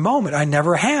for a moment, I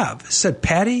never have said,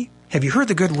 Patty, have you heard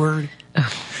the good word?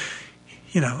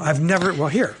 I've never. Well,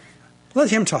 here. Let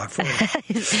him talk for me.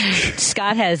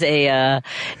 Scott has a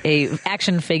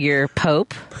action figure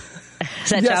Pope.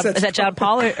 Is that John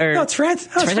Paul or no? It's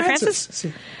Francis.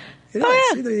 See, yeah,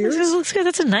 this looks good.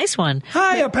 That's a nice one.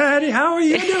 Hiya, Patty. How are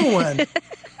you doing?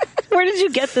 Where did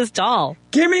you get this doll?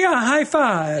 Give me a high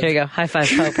five. Here you go. High five,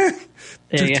 Pope.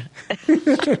 There you go.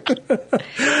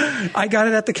 I got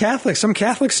it at some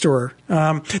Catholic store.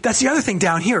 That's the other thing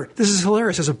down here. This is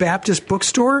hilarious. There's a Baptist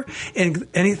bookstore, and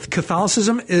any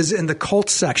Catholicism is in the cult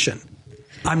section.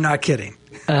 I'm not kidding.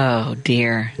 Oh,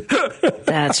 dear.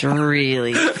 That's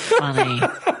really funny.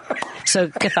 So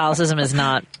Catholicism is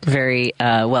not very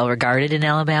well regarded in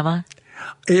Alabama?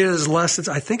 It is less.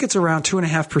 I think it's around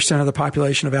 2.5% of the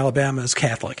population of Alabama is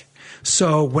Catholic.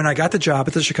 So when I got the job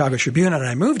at the Chicago Tribune and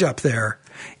I moved up there,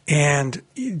 and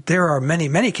there are many,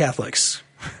 many Catholics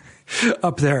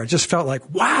up there, it just felt like,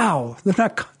 wow, they're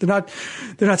not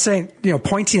saying,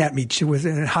 pointing at me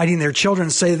and hiding their children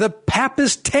and say the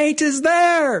Papist taint is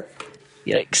there.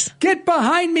 Yikes. Get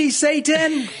behind me,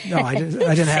 Satan. No, I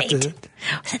didn't have to.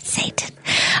 That's Satan.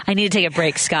 I need to take a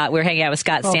break, Scott. We're hanging out with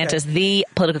Scott Stantis, the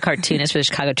political cartoonist for the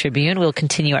Chicago Tribune. We'll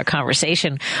continue our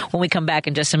conversation when we come back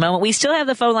in just a moment. We still have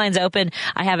the phone lines open.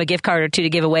 I have a gift card or two to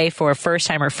give away for First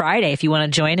Timer Friday. If you want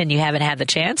to join and you haven't had the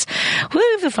chance,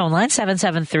 we'll have the phone line,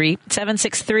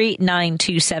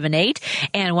 773-763-9278.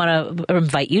 And want to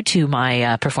invite you to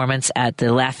my performance at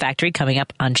the Laugh Factory coming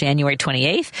up on January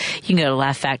 28th. You can go to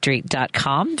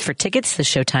laughfactory.com for tickets. The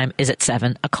showtime is at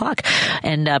 7 o'clock.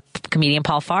 And comedian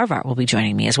Paul Farvar will be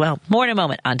joining me as well. More in a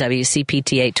moment on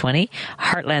WCPT 820,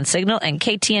 Heartland Signal, and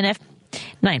KTNF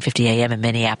 950 AM in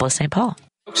Minneapolis, St. Paul.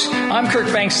 I'm Kirk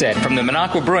Bankstead from the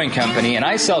Minocqua Brewing Company, and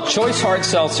I sell Choice Hard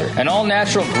Seltzer, an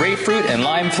all-natural grapefruit and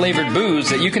lime-flavored booze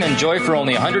that you can enjoy for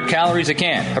only 100 calories a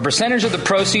can. A percentage of the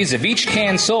proceeds of each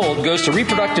can sold goes to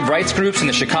reproductive rights groups in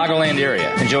the Chicagoland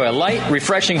area. Enjoy a light,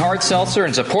 refreshing hard seltzer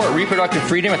and support reproductive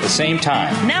freedom at the same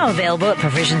time. Now available at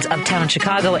Provisions Uptown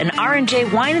Chicago and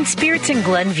R&J Wine and Spirits in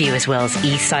Glenview, as well as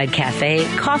Eastside Cafe,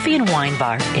 Coffee and Wine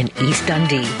Bar in East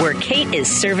Dundee, where Kate is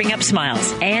serving up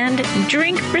smiles. And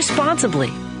drink responsibly.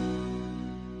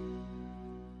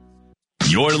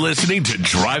 You're listening to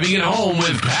Driving It Home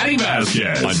with Patti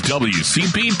Vasquez on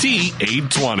WCPT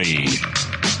 820.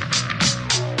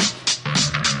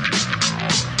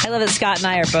 I love that Scott and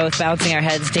I are both bouncing our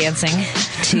heads dancing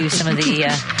to some of the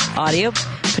audio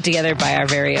put together by our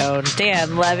very own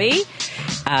Dan Levy.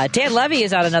 Dan Levy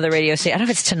is on another radio station. I don't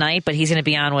know if it's tonight, but he's going to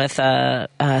be on with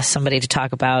somebody to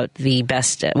talk about the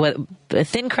best the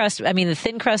thin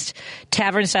crust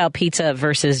tavern style pizza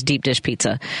versus deep dish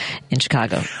pizza in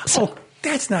Chicago. So,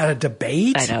 that's not a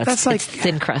debate. I know. It's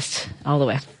thin crust all the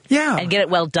way. Yeah. And get it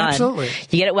well done. Absolutely.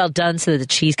 You get it well done so that the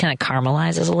cheese kind of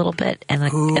caramelizes a little bit. And the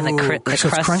crust. It's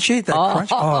crunchy? Crunch?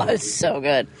 Oh, it's so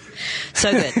good.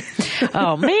 So good.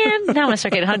 Oh, man. Now I'm going to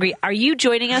start getting hungry. Are you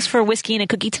joining us for a whiskey and a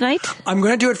cookie tonight? I'm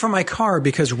going to do it from my car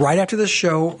because right after this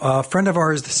show, a friend of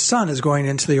ours, the son, is going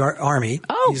into the Army.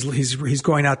 Oh. He's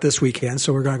going out this weekend,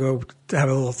 so we're going to go have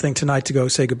a little thing tonight to go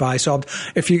say goodbye. So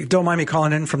if you don't mind me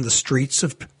calling in from the streets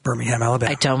of Birmingham,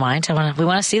 Alabama. I don't mind. We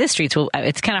want to see the streets.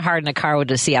 It's kind of hard in a car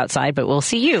to see outside, but we'll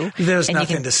see you. There's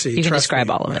nothing to see. You can describe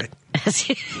me. all of Right. it.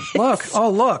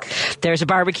 Look. There's a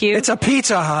barbecue. It's a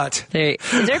Pizza Hut. Is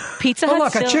there Pizza Hut?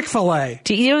 Look, a Chick-fil-A.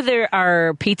 Do you know there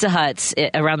are Pizza Huts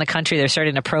around the country? They're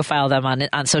starting to profile them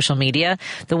on social media.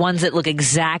 The ones that look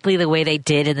exactly the way they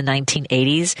did in the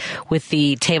 1980s with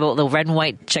the red and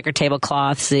white checker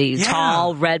tablecloths, the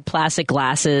tall red plastic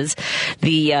glasses,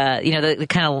 the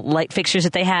kind of light fixtures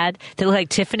that they had. They look like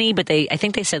Tiffany, but I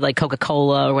think they said like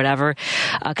Coca-Cola or whatever.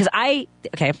 Because I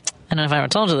don't know if I ever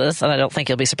told you this, and I don't think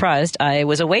you'll be surprised. surprised. I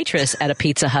was a waitress at a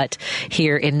Pizza Hut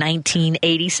here in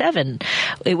 1987.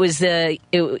 It was and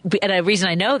the reason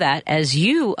I know that, as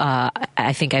you,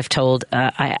 I think I've told,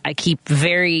 I keep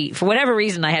for whatever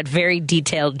reason, I had very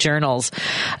detailed journals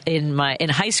in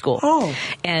high school. Oh.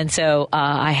 And so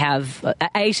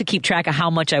I used to keep track of how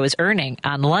much I was earning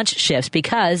on lunch shifts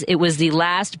because it was the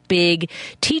last big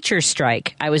teacher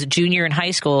strike. I was a junior in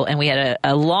high school, and we had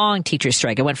a long teacher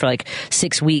strike. It went for like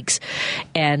 6 weeks.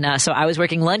 And so I was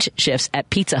working lunch shifts at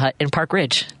Pizza Hut in Park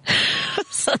Ridge.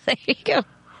 So there you go.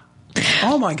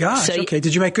 Oh my gosh! So, okay,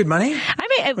 did you make good money?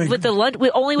 I mean, with the lunch,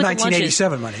 only with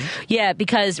 1987 the lunches. money. Yeah,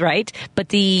 because but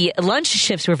the lunch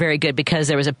shifts were very good because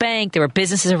there was a bank, there were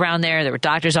businesses around there were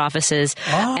doctors' offices.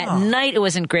 Oh. At night, it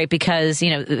wasn't great because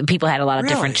people had a lot of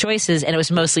different choices, and it was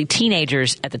mostly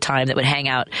teenagers at the time that would hang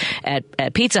out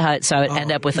at Pizza Hut. So I would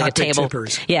end up with like a table,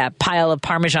 pile of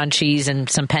Parmesan cheese and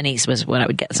some pennies was what I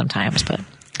would get sometimes, but.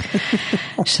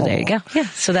 So there you go. Yeah.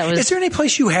 So that was. Is there any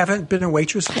place you haven't been a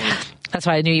waitress for? That's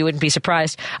why I knew you wouldn't be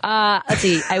surprised. Let's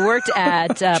see. I worked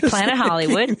at Planet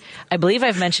Hollywood. I believe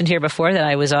I've mentioned here before that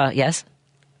I was. Yes.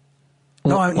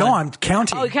 No, I'm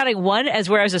counting. Oh, counting one as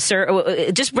where I was a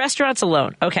server. Just restaurants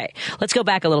alone. Okay. Let's go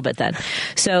back a little bit then.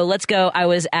 So let's go. I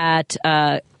was at.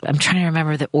 I'm trying to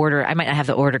remember the order. I might not have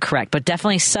the order correct, but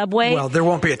definitely Subway. Well, there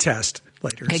won't be a test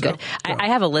later. Okay, good. I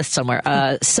have a list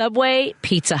somewhere. Subway,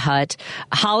 Pizza Hut,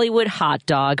 Hollywood Hot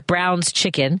Dog, Brown's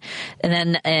Chicken.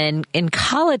 And then in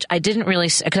college, I didn't really,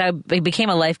 because I became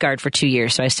a lifeguard for 2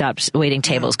 years, so I stopped waiting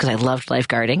tables because I loved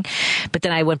lifeguarding. But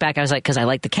then I went back, I was like, because I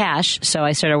like the cash, so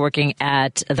I started working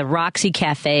at the Roxy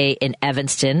Cafe in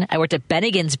Evanston. I worked at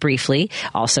Bennigan's briefly,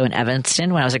 also in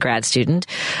Evanston when I was a grad student.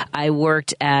 I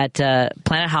worked at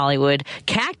Planet Hollywood.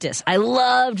 Cactus. I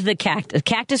loved the Cactus.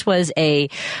 Cactus was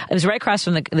it was right across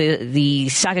from the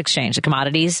stock exchange, the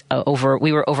commodities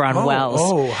we were over on Wells.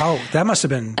 Oh, how that must have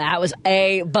been. That was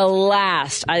a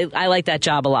blast. I liked that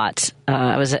job a lot.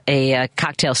 I was a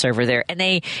cocktail server there, and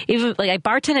I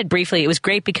bartended briefly. It was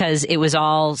great because it was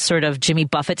all sort of Jimmy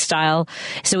Buffett style.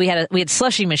 So we had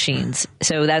slushy machines.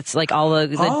 So that's like all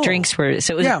the drinks were.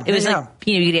 So it was like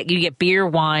you get beer,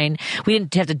 wine. We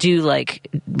didn't have to do like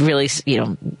really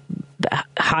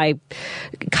high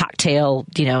cocktail,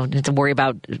 to worry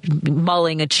about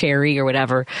mulling a cherry or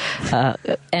whatever.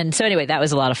 And so anyway, that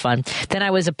was a lot of fun. Then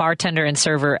I was a bartender and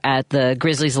server at the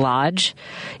Grizzlies Lodge.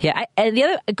 Yeah.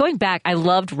 Going back, I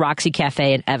loved Roxy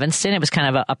Cafe in Evanston. It was kind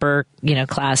of an upper,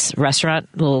 class restaurant,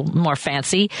 a little more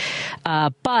fancy.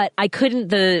 But I couldn't,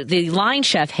 the line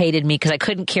chef hated me because I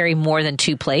couldn't carry more than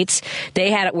 2 plates.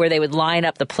 They had it where they would line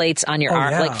up the plates on your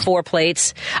arm, like 4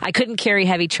 plates. I couldn't carry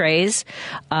heavy trays.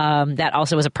 That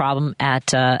also was a problem at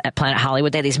Planet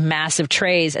Hollywood. They had these massive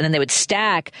trays, and then they would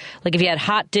stack. Like if you had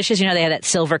hot dishes, they had that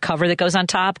silver cover that goes on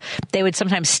top. They would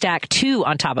sometimes stack 2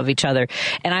 on top of each other.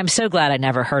 And I'm so glad I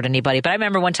never hurt anybody. But I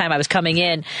remember one time I was coming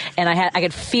in, and I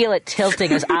could feel it tilting.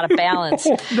 It was out of balance,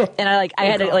 and I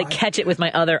had to catch it with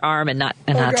my other arm and not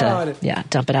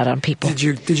dump it out on people. Did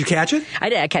you catch it? I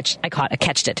did. I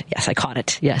catched it. Yes, I caught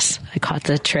it. Yes, I caught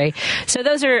the tray. So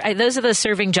those are the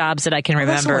serving jobs that I can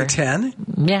remember. That's only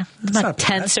 10. Yeah. Not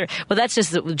 10. Well, that's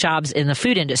just the jobs in the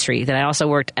food industry. Then I also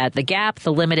worked at the Gap,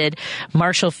 the Limited,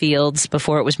 Marshall Fields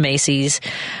before it was Macy's.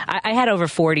 I had over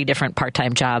 40 different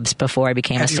part-time jobs before I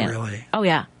became a stand-up. Really? Oh,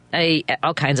 yeah.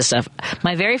 All kinds of stuff.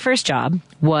 My very first job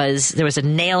there was a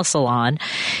nail salon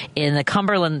in the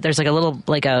Cumberland. There's like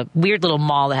a weird little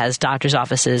mall that has doctor's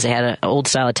offices. They had an old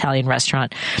style Italian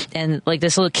restaurant and like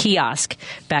this little kiosk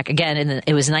back again. And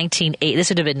it was this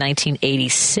would have been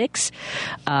 1986,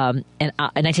 and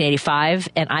 1985.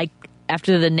 And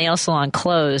after the nail salon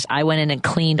closed, I went in and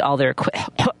cleaned all their equipment.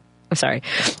 I'm sorry,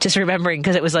 just remembering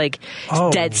because it was like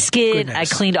dead skin. Goodness. I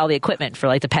cleaned all the equipment for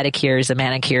like the pedicures, the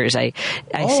manicures. I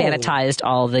sanitized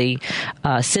all the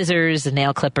scissors, the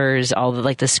nail clippers, all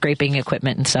the the scraping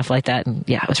equipment and stuff like that. And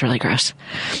yeah, it was really gross.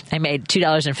 I made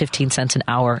 $2.15 an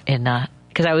hour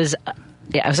because I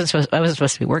wasn't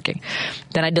supposed to be working.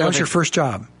 Then I delivered. That was your first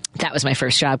job. That was my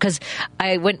first job because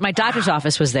my doctor's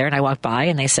office was there and I walked by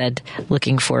and they said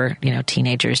looking for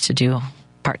teenagers to do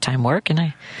part-time work, and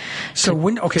I took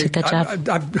that job.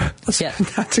 Let's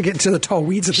not to get into the tall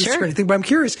weeds of this or anything, but I'm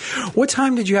curious, what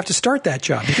time did you have to start that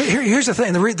job? Because here's the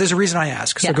thing, there's a reason I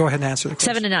ask, so go ahead and answer the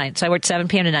question. 7 to 9, so I worked 7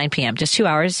 p.m. to 9 p.m., just 2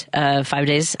 hours, 5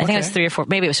 days. I think it was 3 or 4,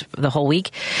 maybe it was the whole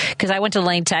week, because I went to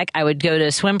Lane Tech. I would go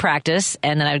to swim practice,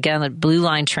 and then I would get on the Blue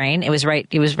Line train. It was right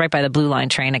by the Blue Line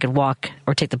train. I could walk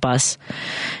or take the bus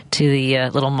to the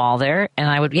little mall there, and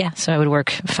I would work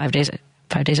 5 days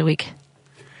a week.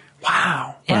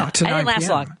 Wow. Yeah. Wow, to I didn't 9 last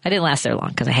p.m. long. I didn't last there long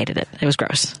because I hated it. It was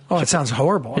gross. Oh, it sounds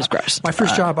horrible. It was gross. My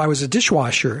first job, I was a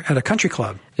dishwasher at a country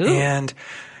club. Ooh. And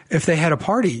if they had a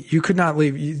party, you could not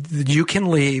leave. You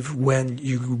can leave when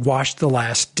you wash the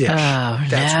last dish. Oh,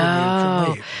 That's when you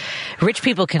can leave. Rich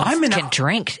people can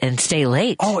drink and stay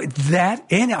late. Oh,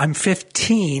 and I'm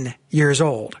 15 years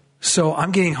old. So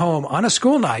I'm getting home on a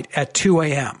school night at 2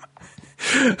 a.m.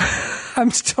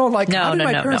 I'm still like, how did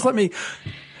my parents let me...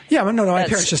 Yeah, no, my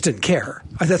parents just didn't care.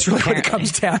 That's really what it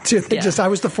comes down to. I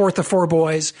was the fourth of four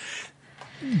boys.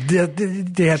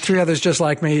 They had three others just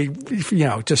like me,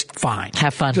 just fine.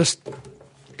 Have fun.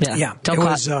 Yeah. Don't call.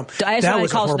 I had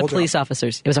calls to the police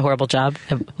officers. It was a horrible job.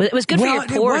 It was good for your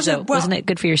pores, though. Wasn't it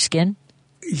good for your skin?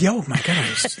 Yo, my God, I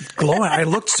was glowing. I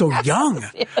looked so young.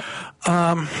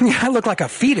 I looked like a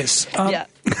fetus.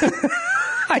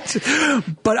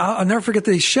 But I'll never forget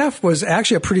the chef was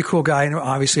actually a pretty cool guy,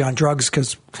 obviously on drugs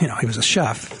because, he was a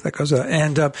chef.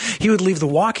 And he would leave the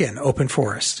walk-in open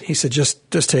for us. He said, just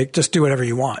do whatever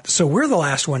you want. So we're the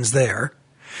last ones there.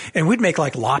 And we'd make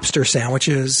like lobster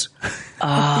sandwiches.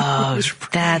 Oh,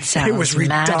 that sounds It was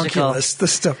ridiculous. The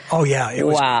stuff. Oh, yeah. It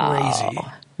was crazy.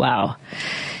 Wow.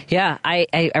 Yeah,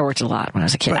 I worked a lot when I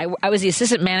was a kid. I was the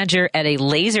assistant manager at a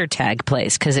laser tag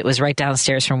place because it was right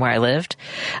downstairs from where I lived.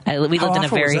 We lived in a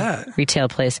very retail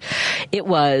place. It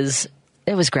was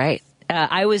great.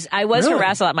 I was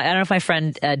harassed a lot. I don't know if my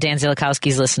friend Dan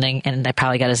Zilakowski's listening, and I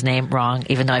probably got his name wrong,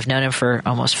 even though I've known him for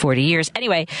almost 40 years.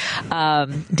 Anyway,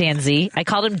 Dan Z. I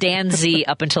called him Dan Z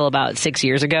up until about 6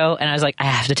 years ago, and I was like, I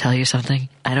have to tell you something.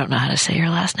 I don't know how to say your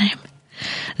last name.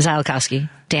 Zilakowski.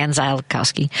 Dan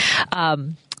Zilakowski.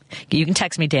 You can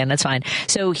text me, Dan. That's fine.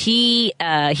 So he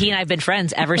and I have been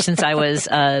friends ever since I was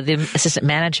the assistant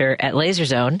manager at Laser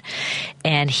Zone,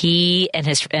 and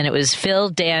it was Phil,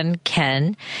 Dan,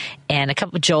 Ken, and a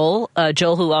couple Joel,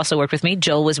 who also worked with me.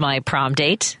 Joel was my prom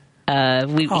date.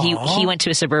 He went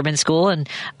to a suburban school and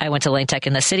I went to Lane Tech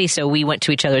in the city, so we went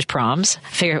to each other's proms.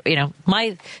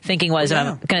 My thinking was, if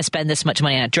I'm going to spend this much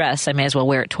money on a dress, I may as well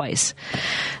wear it twice.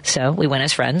 So we went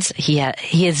as friends.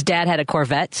 His dad had a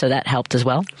Corvette, so that helped as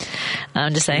well.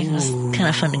 I'm just saying, it was kind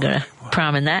of fun to go to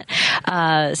prom in that.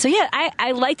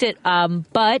 I liked it.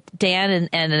 But Dan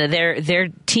and their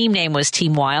team name was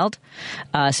Team Wild.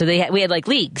 So we had like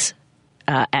leagues.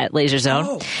 At Laser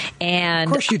Zone, and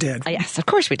of course you did. Yes, of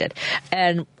course we did.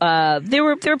 And there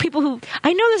were people who,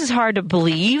 I know this is hard to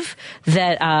believe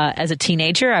that as a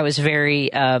teenager I was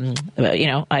very I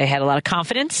had a lot of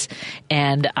confidence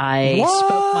and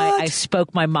I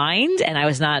spoke my mind and I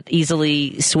was not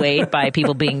easily swayed by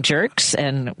people being jerks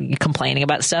and complaining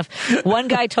about stuff. One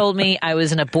guy told me I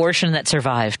was an abortion that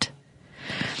survived.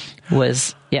 One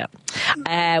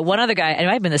other guy, and it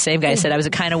might have been the same guy, said I was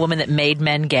the kind of woman that made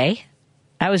men gay.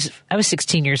 I was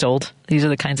 16 years old. These are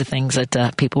the kinds of things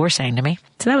that people were saying to me.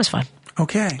 So that was fun.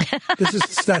 Okay.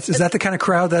 Is that the kind of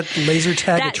crowd that laser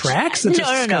tag attracts? No.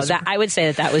 I would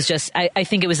say that was just, I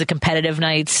think it was the competitive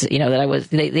nights, that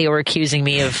they were accusing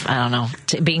me of, I don't know,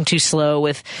 being too slow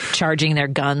with charging their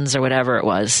guns or whatever it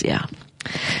was. Yeah.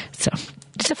 So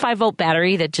just a 5-volt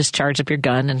battery that just charged up your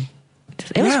gun, and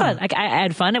it was fun. I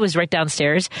had fun. It was right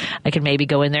downstairs. I could maybe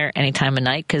go in there any time of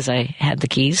night because I had the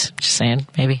keys. Just saying,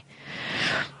 maybe.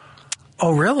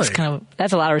 Oh, really?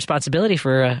 That's a lot of responsibility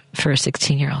for a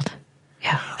 16-year-old.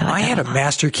 Yeah. I had a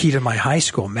master key to my high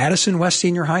school, Madison West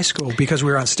Senior High School, because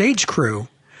we were on stage crew.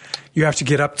 You have to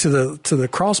get up to the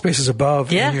crawl spaces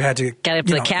above. Yeah. And you had to get up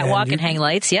to the catwalk and hang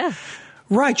lights. Yeah.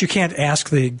 Right. You can't ask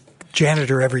the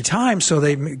janitor every time.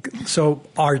 So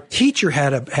our teacher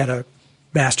had a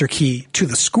master key to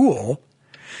the school.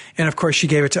 And, of course, she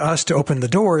gave it to us to open the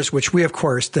doors, which we, of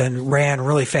course, then ran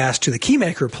really fast to the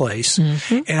keymaker place.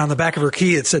 Mm-hmm. And on the back of her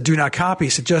key, it said, "Do not copy."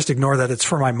 So just ignore that. It's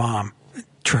for my mom.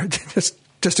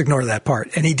 Just ignore that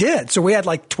part. And he did. So we had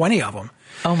like 20 of them.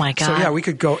 Oh, my God. So, yeah, we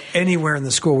could go anywhere in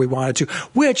the school we wanted to,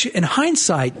 which, in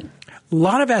hindsight, a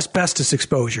lot of asbestos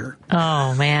exposure.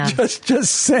 Oh, man.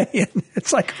 Just saying.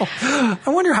 It's like, I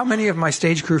wonder how many of my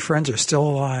stage crew friends are still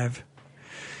alive.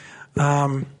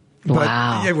 But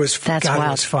wow. It was wild. It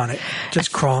was fun.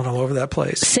 Just crawling all over that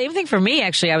place. Same thing for me,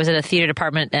 actually. I was at a theater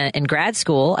department in grad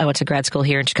school. I went to grad school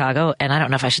here in Chicago, and I don't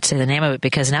know if I should say the name of it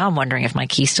because now I'm wondering if my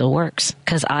key still works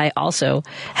because I also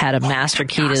had a master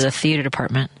key to the theater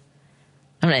department.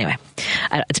 Anyway,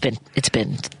 it's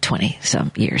been 20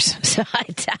 some years, so I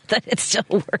doubt that it still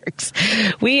works.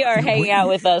 We are hanging out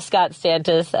with Scott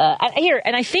Stantis here,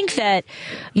 and I think that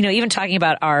even talking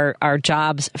about our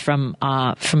jobs from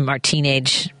our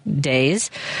teenage days,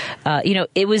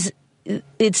 it was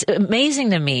it's amazing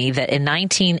to me that in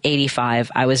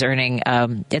 1985, I was earning,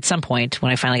 at some point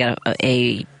when I finally got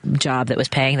a job that was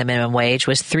paying the minimum wage,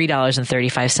 was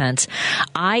 $3.35.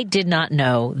 I did not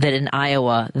know that in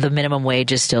Iowa, the minimum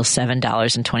wage is still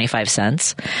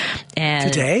 $7.25.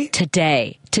 And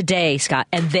Today, Scott,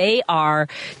 and they are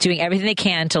doing everything they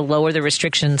can to lower the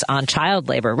restrictions on child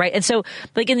labor, right? And so,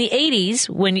 like in the 80s,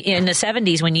 in the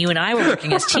 70s, when you and I were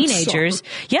working as teenagers,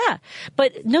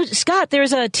 but no, Scott,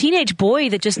 there's a teenage boy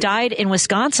that just died in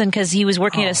Wisconsin because he was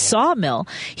working at a sawmill.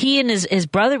 He and his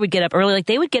brother would get up early, like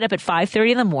they would get up at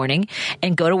 5:30 in the morning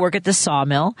and go to work at the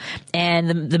sawmill,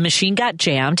 and the machine got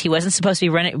jammed. He wasn't supposed to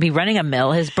be running a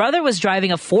mill. His brother was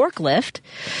driving a forklift,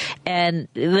 and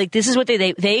like this is what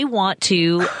they want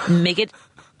to make it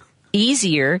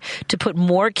easier to put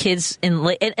more kids in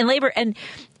labor. And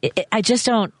I just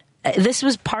don't. This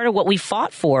was part of what we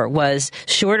fought for, was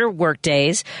shorter work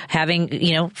days,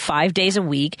 having 5 days a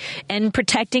week, and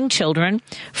protecting children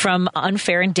from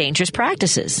unfair and dangerous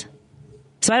practices.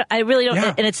 So I really don't,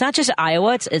 and it's not just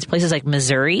Iowa, it's places like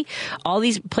Missouri, all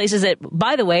these places that,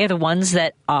 by the way, are the ones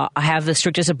that have the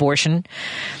strictest abortion,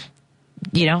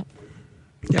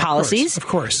 policies. Of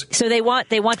course. So they want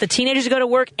the teenagers to go to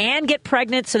work and get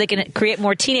pregnant so they can create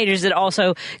more teenagers that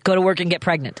also go to work and get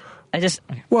pregnant. And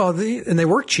they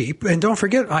work cheap. And don't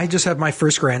forget, I just have my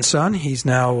first grandson. He's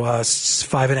now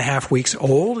 5.5 weeks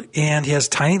old, and he has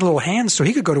tiny little hands, so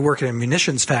he could go to work at a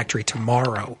munitions factory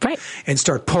tomorrow, right, and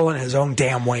start pulling his own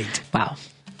damn weight. Wow.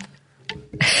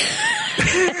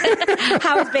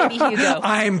 How is baby Hugo?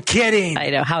 I'm kidding. I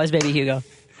know. How is baby Hugo?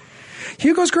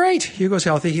 Hugo's great. Hugo's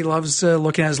healthy. He loves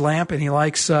looking at his lamp, and he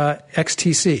likes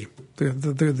XTC, the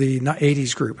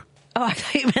 80s group. Oh, I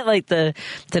thought you meant like the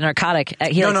narcotic.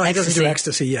 He doesn't do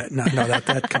ecstasy yet. No,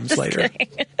 that comes later.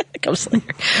 Comes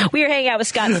later. We are hanging out with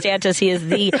Scott Stantis. He is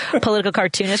the political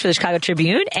cartoonist for the Chicago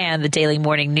Tribune and the Daily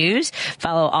Morning News.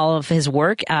 Follow all of his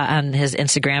work on his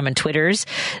Instagram and Twitters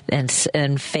and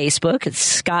Facebook. It's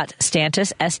Scott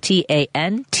Stantis, Stantis.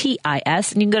 And you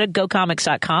can go to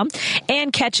gocomics.com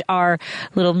and catch our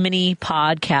little mini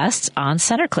podcasts on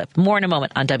Centerclip. More in a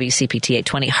moment on WCPT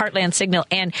 820, Heartland Signal,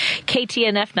 and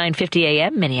KTNF 950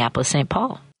 AM, Minneapolis, St.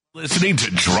 Paul. Listening to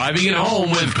Driving It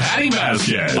Home with Patti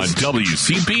Vasquez on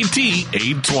WCPT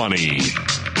 820.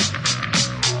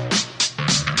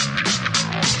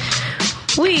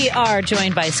 We are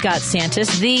joined by Scott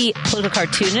Stantis, the political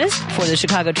cartoonist for the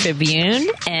Chicago Tribune.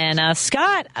 And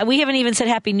Scott, we haven't even said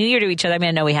Happy New Year to each other. I mean,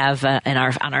 I know we have on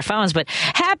our phones, but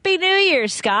Happy New Year,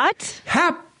 Scott.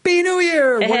 Happy New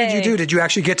Year! What did you do? Did you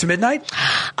actually get to midnight?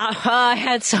 I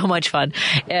had so much fun.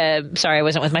 Sorry, I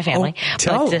wasn't with my family.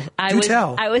 Tell.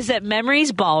 I was at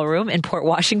Memories Ballroom in Port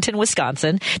Washington,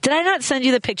 Wisconsin. Did I not send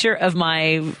you the picture of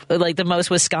my, the most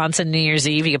Wisconsin New Year's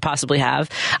Eve you could possibly have?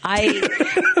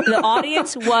 The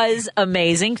audience was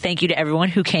amazing. Thank you to everyone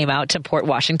who came out to Port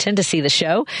Washington to see the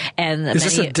show. And is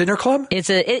this a dinner club? They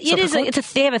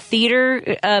have a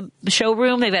theater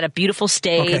showroom. They've got a beautiful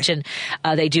stage, and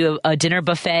they do a dinner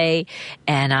buffet.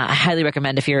 And I highly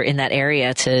recommend, if you're in that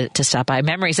area, to stop by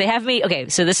Memories. They have me. Okay,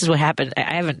 so this is what happened.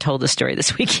 I haven't told this story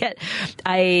this week yet.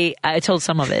 I told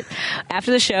some of it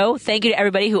after the show. Thank you to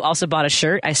everybody who also bought a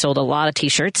shirt. I sold a lot of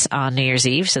T-shirts on New Year's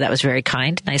Eve, so that was very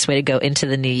kind. Nice way to go into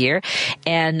the new year.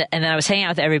 And then I was hanging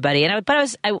out with everybody,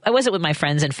 but I wasn't with my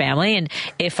friends and family. And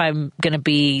if I'm going to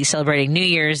be celebrating New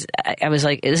Year's, I was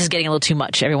like, this is getting a little too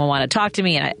much. Everyone wanted to talk to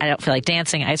me, and I don't feel like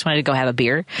dancing. I just wanted to go have a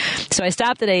beer. So I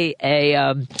stopped at I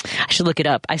should look it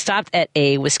up. I stopped at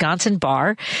a Wisconsin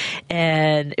bar,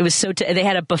 and it was they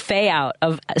had a buffet out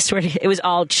of it was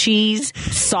all cheese,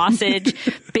 sausage,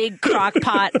 big crock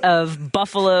pot of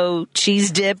buffalo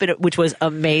cheese dip, which was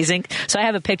amazing. So I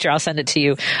have a picture. I'll send it to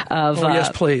you of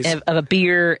yes, please. Of a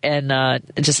beer, and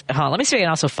just hold on, let me see if I can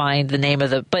also find the name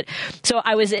of but so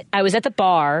I was at the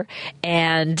bar,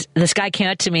 and this guy came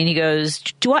up to me and he goes,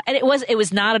 and it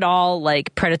was not at all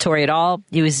like predatory at all.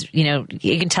 He was, you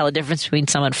can tell a difference between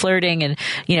someone flirting and,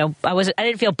 I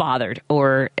didn't feel bothered,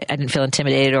 or I didn't feel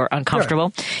intimidated or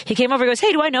uncomfortable. Sure. He came over and goes,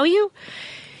 "Hey, do I know you?"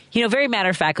 Very matter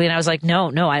of factly. And I was like,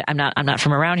 no, I'm not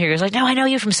from around here. He was like, "No, I know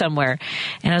you from somewhere."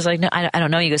 And I was like, "No, I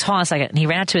don't know you." He goes, "Hold on a second." And he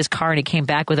ran out to his car and he came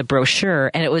back with a brochure,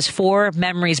 and it was for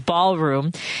Memories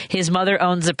Ballroom. His mother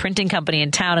owns a printing company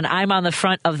in town, and I'm on the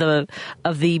front of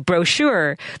the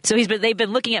brochure. So they've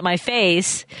been looking at my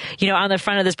face, on the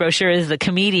front of this brochure is the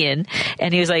comedian.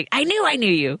 And he was like, I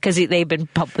knew you, because they've been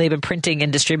printing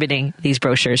and distributing these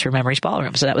brochures for Memories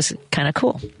Ballroom. So that was kind of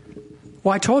cool.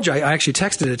 Well, I told you, I actually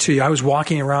texted it to you. I was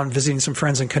walking around visiting some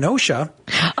friends in Kenosha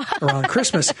around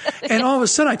Christmas, and all of a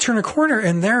sudden I turn a corner,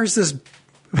 and there's this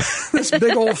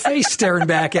big old face staring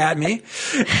back at me,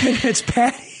 and it's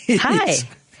Patti. Hi.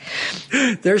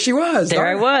 There she was. There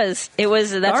I was. It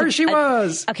was. She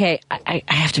was. Okay, I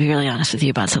have to be really honest with you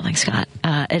about something, Scott.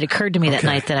 It occurred to me that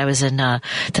night that I was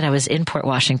in Port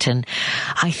Washington.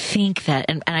 I think that,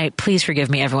 and I please forgive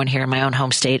me, everyone here in my own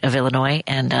home state of Illinois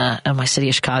and my city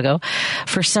of Chicago.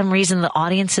 For some reason, the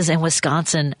audiences in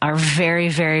Wisconsin are very,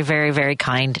 very, very, very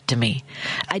kind to me.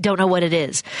 I don't know what it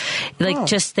is. Like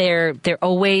just they're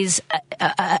always.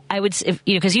 I would,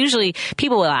 because usually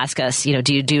people will ask us,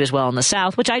 do you do as well in the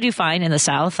South? Which I do fine in the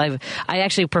South. I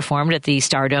actually performed at the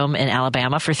Stardome in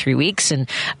Alabama for 3 weeks, and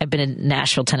I've been in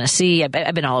Nashville, Tennessee. I've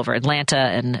been all over Atlanta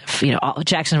and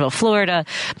Jacksonville, Florida,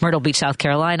 Myrtle Beach, South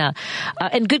Carolina,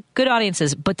 and good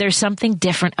audiences. But there's something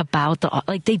different about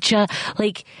I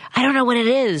don't know what it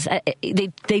is.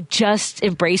 They just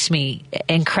embrace me.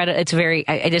 Incredible. It's very.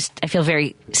 I feel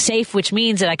very safe, which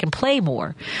means that I can play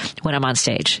more when I'm on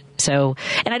stage. So,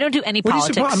 and I don't do any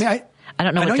politics. I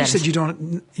don't know. I know you said you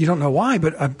don't know why,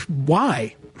 but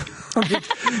why?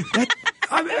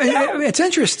 It's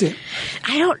interesting.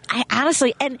 I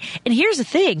honestly, and here's the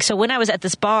thing. So when I was at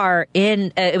this bar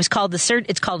it's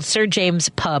called Sir James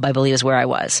Pub, I believe is where I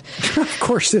was. Of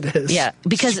course it is. Yeah,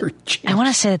 because I want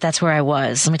to say that's where I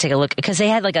was. Let me take a look, because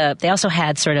they also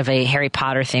had sort of a Harry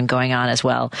Potter theme going on as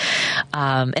well.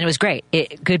 And it was great.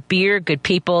 Good beer, good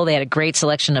people. They had a great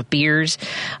selection of beers,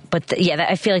 but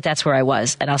I feel like that's where I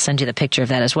was. And I'll send you the picture of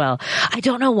that as well. I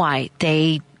don't know why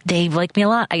they like me a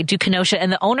lot. I do Kenosha,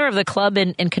 and the owner of the club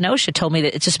in Kenosha told me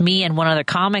that it's just me and one other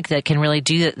comic that can really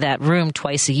do that room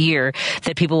twice a year,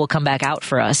 that people will come back out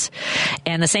for us.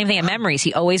 And the same thing at Memories.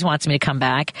 He always wants me to come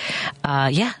back.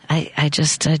 I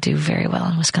just do very well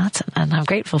in Wisconsin, and I'm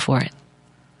grateful for it.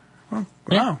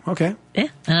 Wow. Okay. Yeah.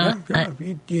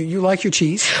 You like your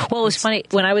cheese? Well, it was funny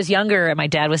when I was younger. When my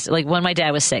dad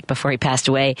was sick before he passed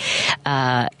away.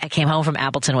 I came home from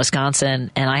Appleton,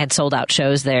 Wisconsin, and I had sold out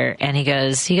shows there. And he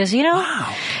goes,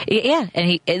 wow. Yeah.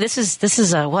 And this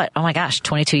is what? Oh my gosh,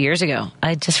 22 years ago.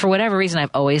 For whatever reason,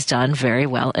 I've always done very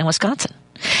well in Wisconsin.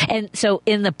 And so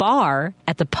in the bar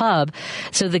at the pub,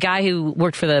 so the guy who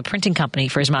worked for the printing company,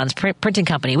 for his mom's printing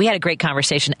company, we had a great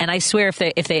conversation. And I swear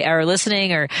if they are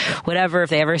listening or whatever,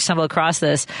 if they ever stumble across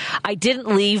this, I didn't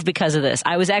leave because of this.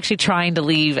 I was actually trying to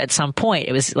leave at some point.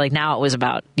 It was like, now it was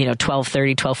about,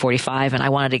 12:30, 12:45, and I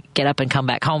wanted to get up and come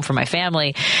back home for my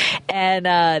family. And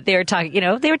they were talking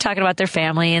about their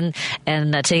family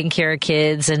and taking care of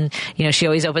kids. And, she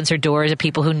always opens her doors to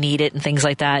people who need it and things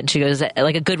like that. And she goes,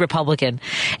 like a good Republican.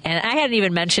 And I hadn't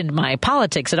even mentioned my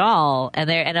politics at all. And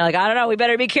they're like, I don't know, we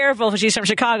better be careful if she's from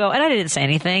Chicago. And I didn't say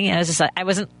anything. I was just like, I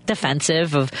wasn't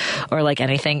defensive or like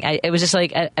anything. It was just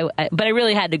like, but I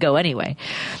really had to go anyway.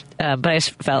 But I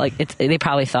just felt like they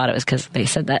probably thought it was because they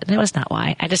said that. And it was not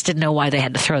why. I just didn't know why they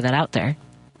had to throw that out there.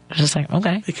 I was just like,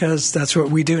 okay. Because that's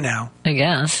what we do now. I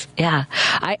guess. Yeah.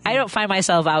 I don't find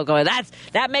myself out going,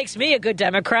 that makes me a good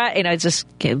Democrat. Just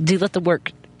let the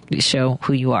work show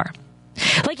who you are.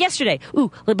 Like yesterday,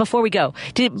 before we go,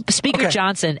 Speaker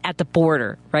Johnson at the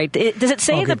border, right? Does it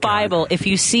say in the Bible, if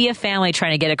you see a family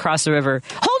trying to get across the river,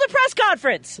 hold a press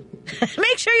conference?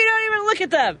 Make sure you don't even look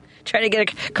at them trying to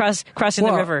get crossing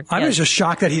the river. I was just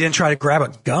shocked that he didn't try to grab a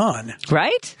gun.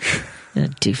 Right?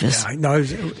 Doofus.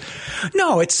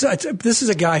 Yeah, this is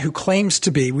a guy who claims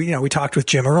to be, we talked with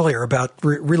Jim earlier about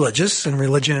religious and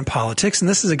religion and politics, and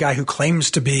this is a guy who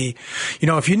claims to be,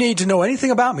 if you need to know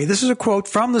anything about me, this is a quote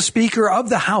from the Speaker of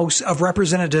the House of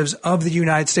Representatives of the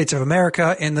United States of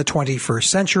America in the 21st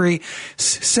century,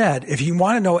 said, if you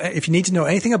need to know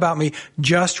anything about me,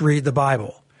 just read the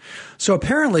Bible. So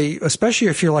apparently, especially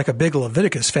if you're like a big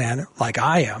Leviticus fan, like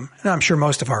I am, and I'm sure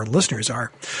most of our listeners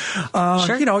are,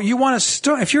 sure. You want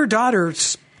to if your daughter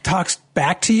talks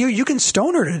back to you, you can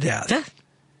stone her to death. Yeah.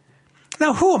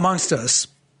 Now, who amongst us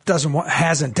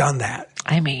hasn't done that?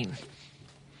 I mean,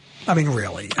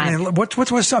 really. What's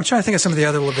I'm trying to think of some of the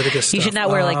other Leviticus stuff. You should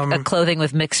not wear a clothing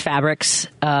with mixed fabrics.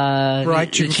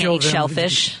 Right. You can't eat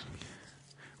shellfish.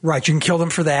 Right. You can kill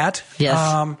them for that.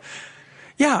 Yes.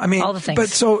 Yeah, all the things. But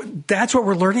so that's what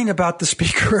we're learning about the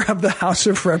Speaker of the House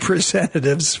of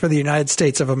Representatives for the United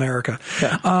States of America.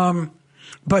 Yeah.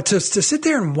 But to sit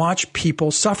there and watch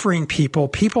suffering people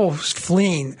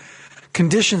fleeing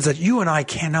conditions that you and I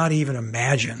cannot even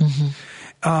imagine.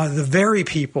 Mm-hmm. The very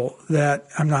people that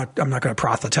I'm not going to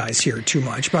proselytize here too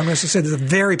much, but I'm going to say the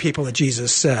very people that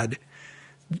Jesus said,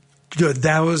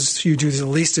 those you do the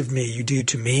least of me, you do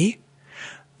to me.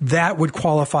 That would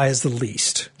qualify as the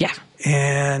least. Yeah.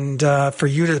 And for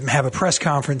you to have a press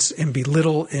conference and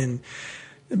belittle and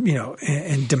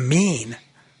demean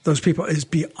those people is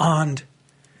beyond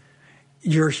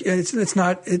your. It's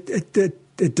not. It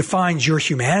defines your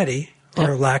humanity.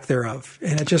 or lack thereof.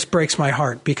 And it just breaks my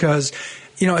heart because,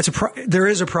 there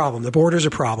is a problem. The border's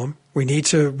a problem. We need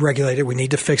to regulate it. We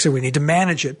need to fix it. We need to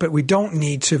manage it. But we don't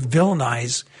need to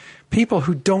villainize people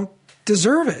who don't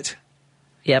deserve it.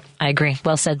 Yep, I agree.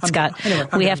 Well said, Scott.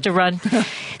 We have to run.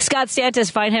 Scott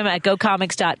Stantis, find him at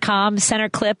gocomics.com,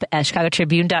 centerclip at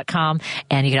chicagotribune.com,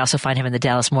 and you can also find him in the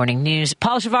Dallas Morning News.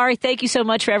 Paul Shivari, thank you so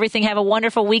much for everything. Have a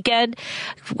wonderful weekend.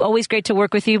 Always great to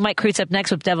work with you. Mike Kreutz up next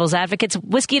with Devil's Advocates.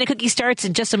 Whiskey and a Cookie starts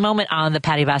in just a moment on the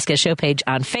Patti Vasquez Show page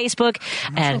on Facebook.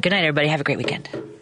 And good night, everybody. Have a great weekend.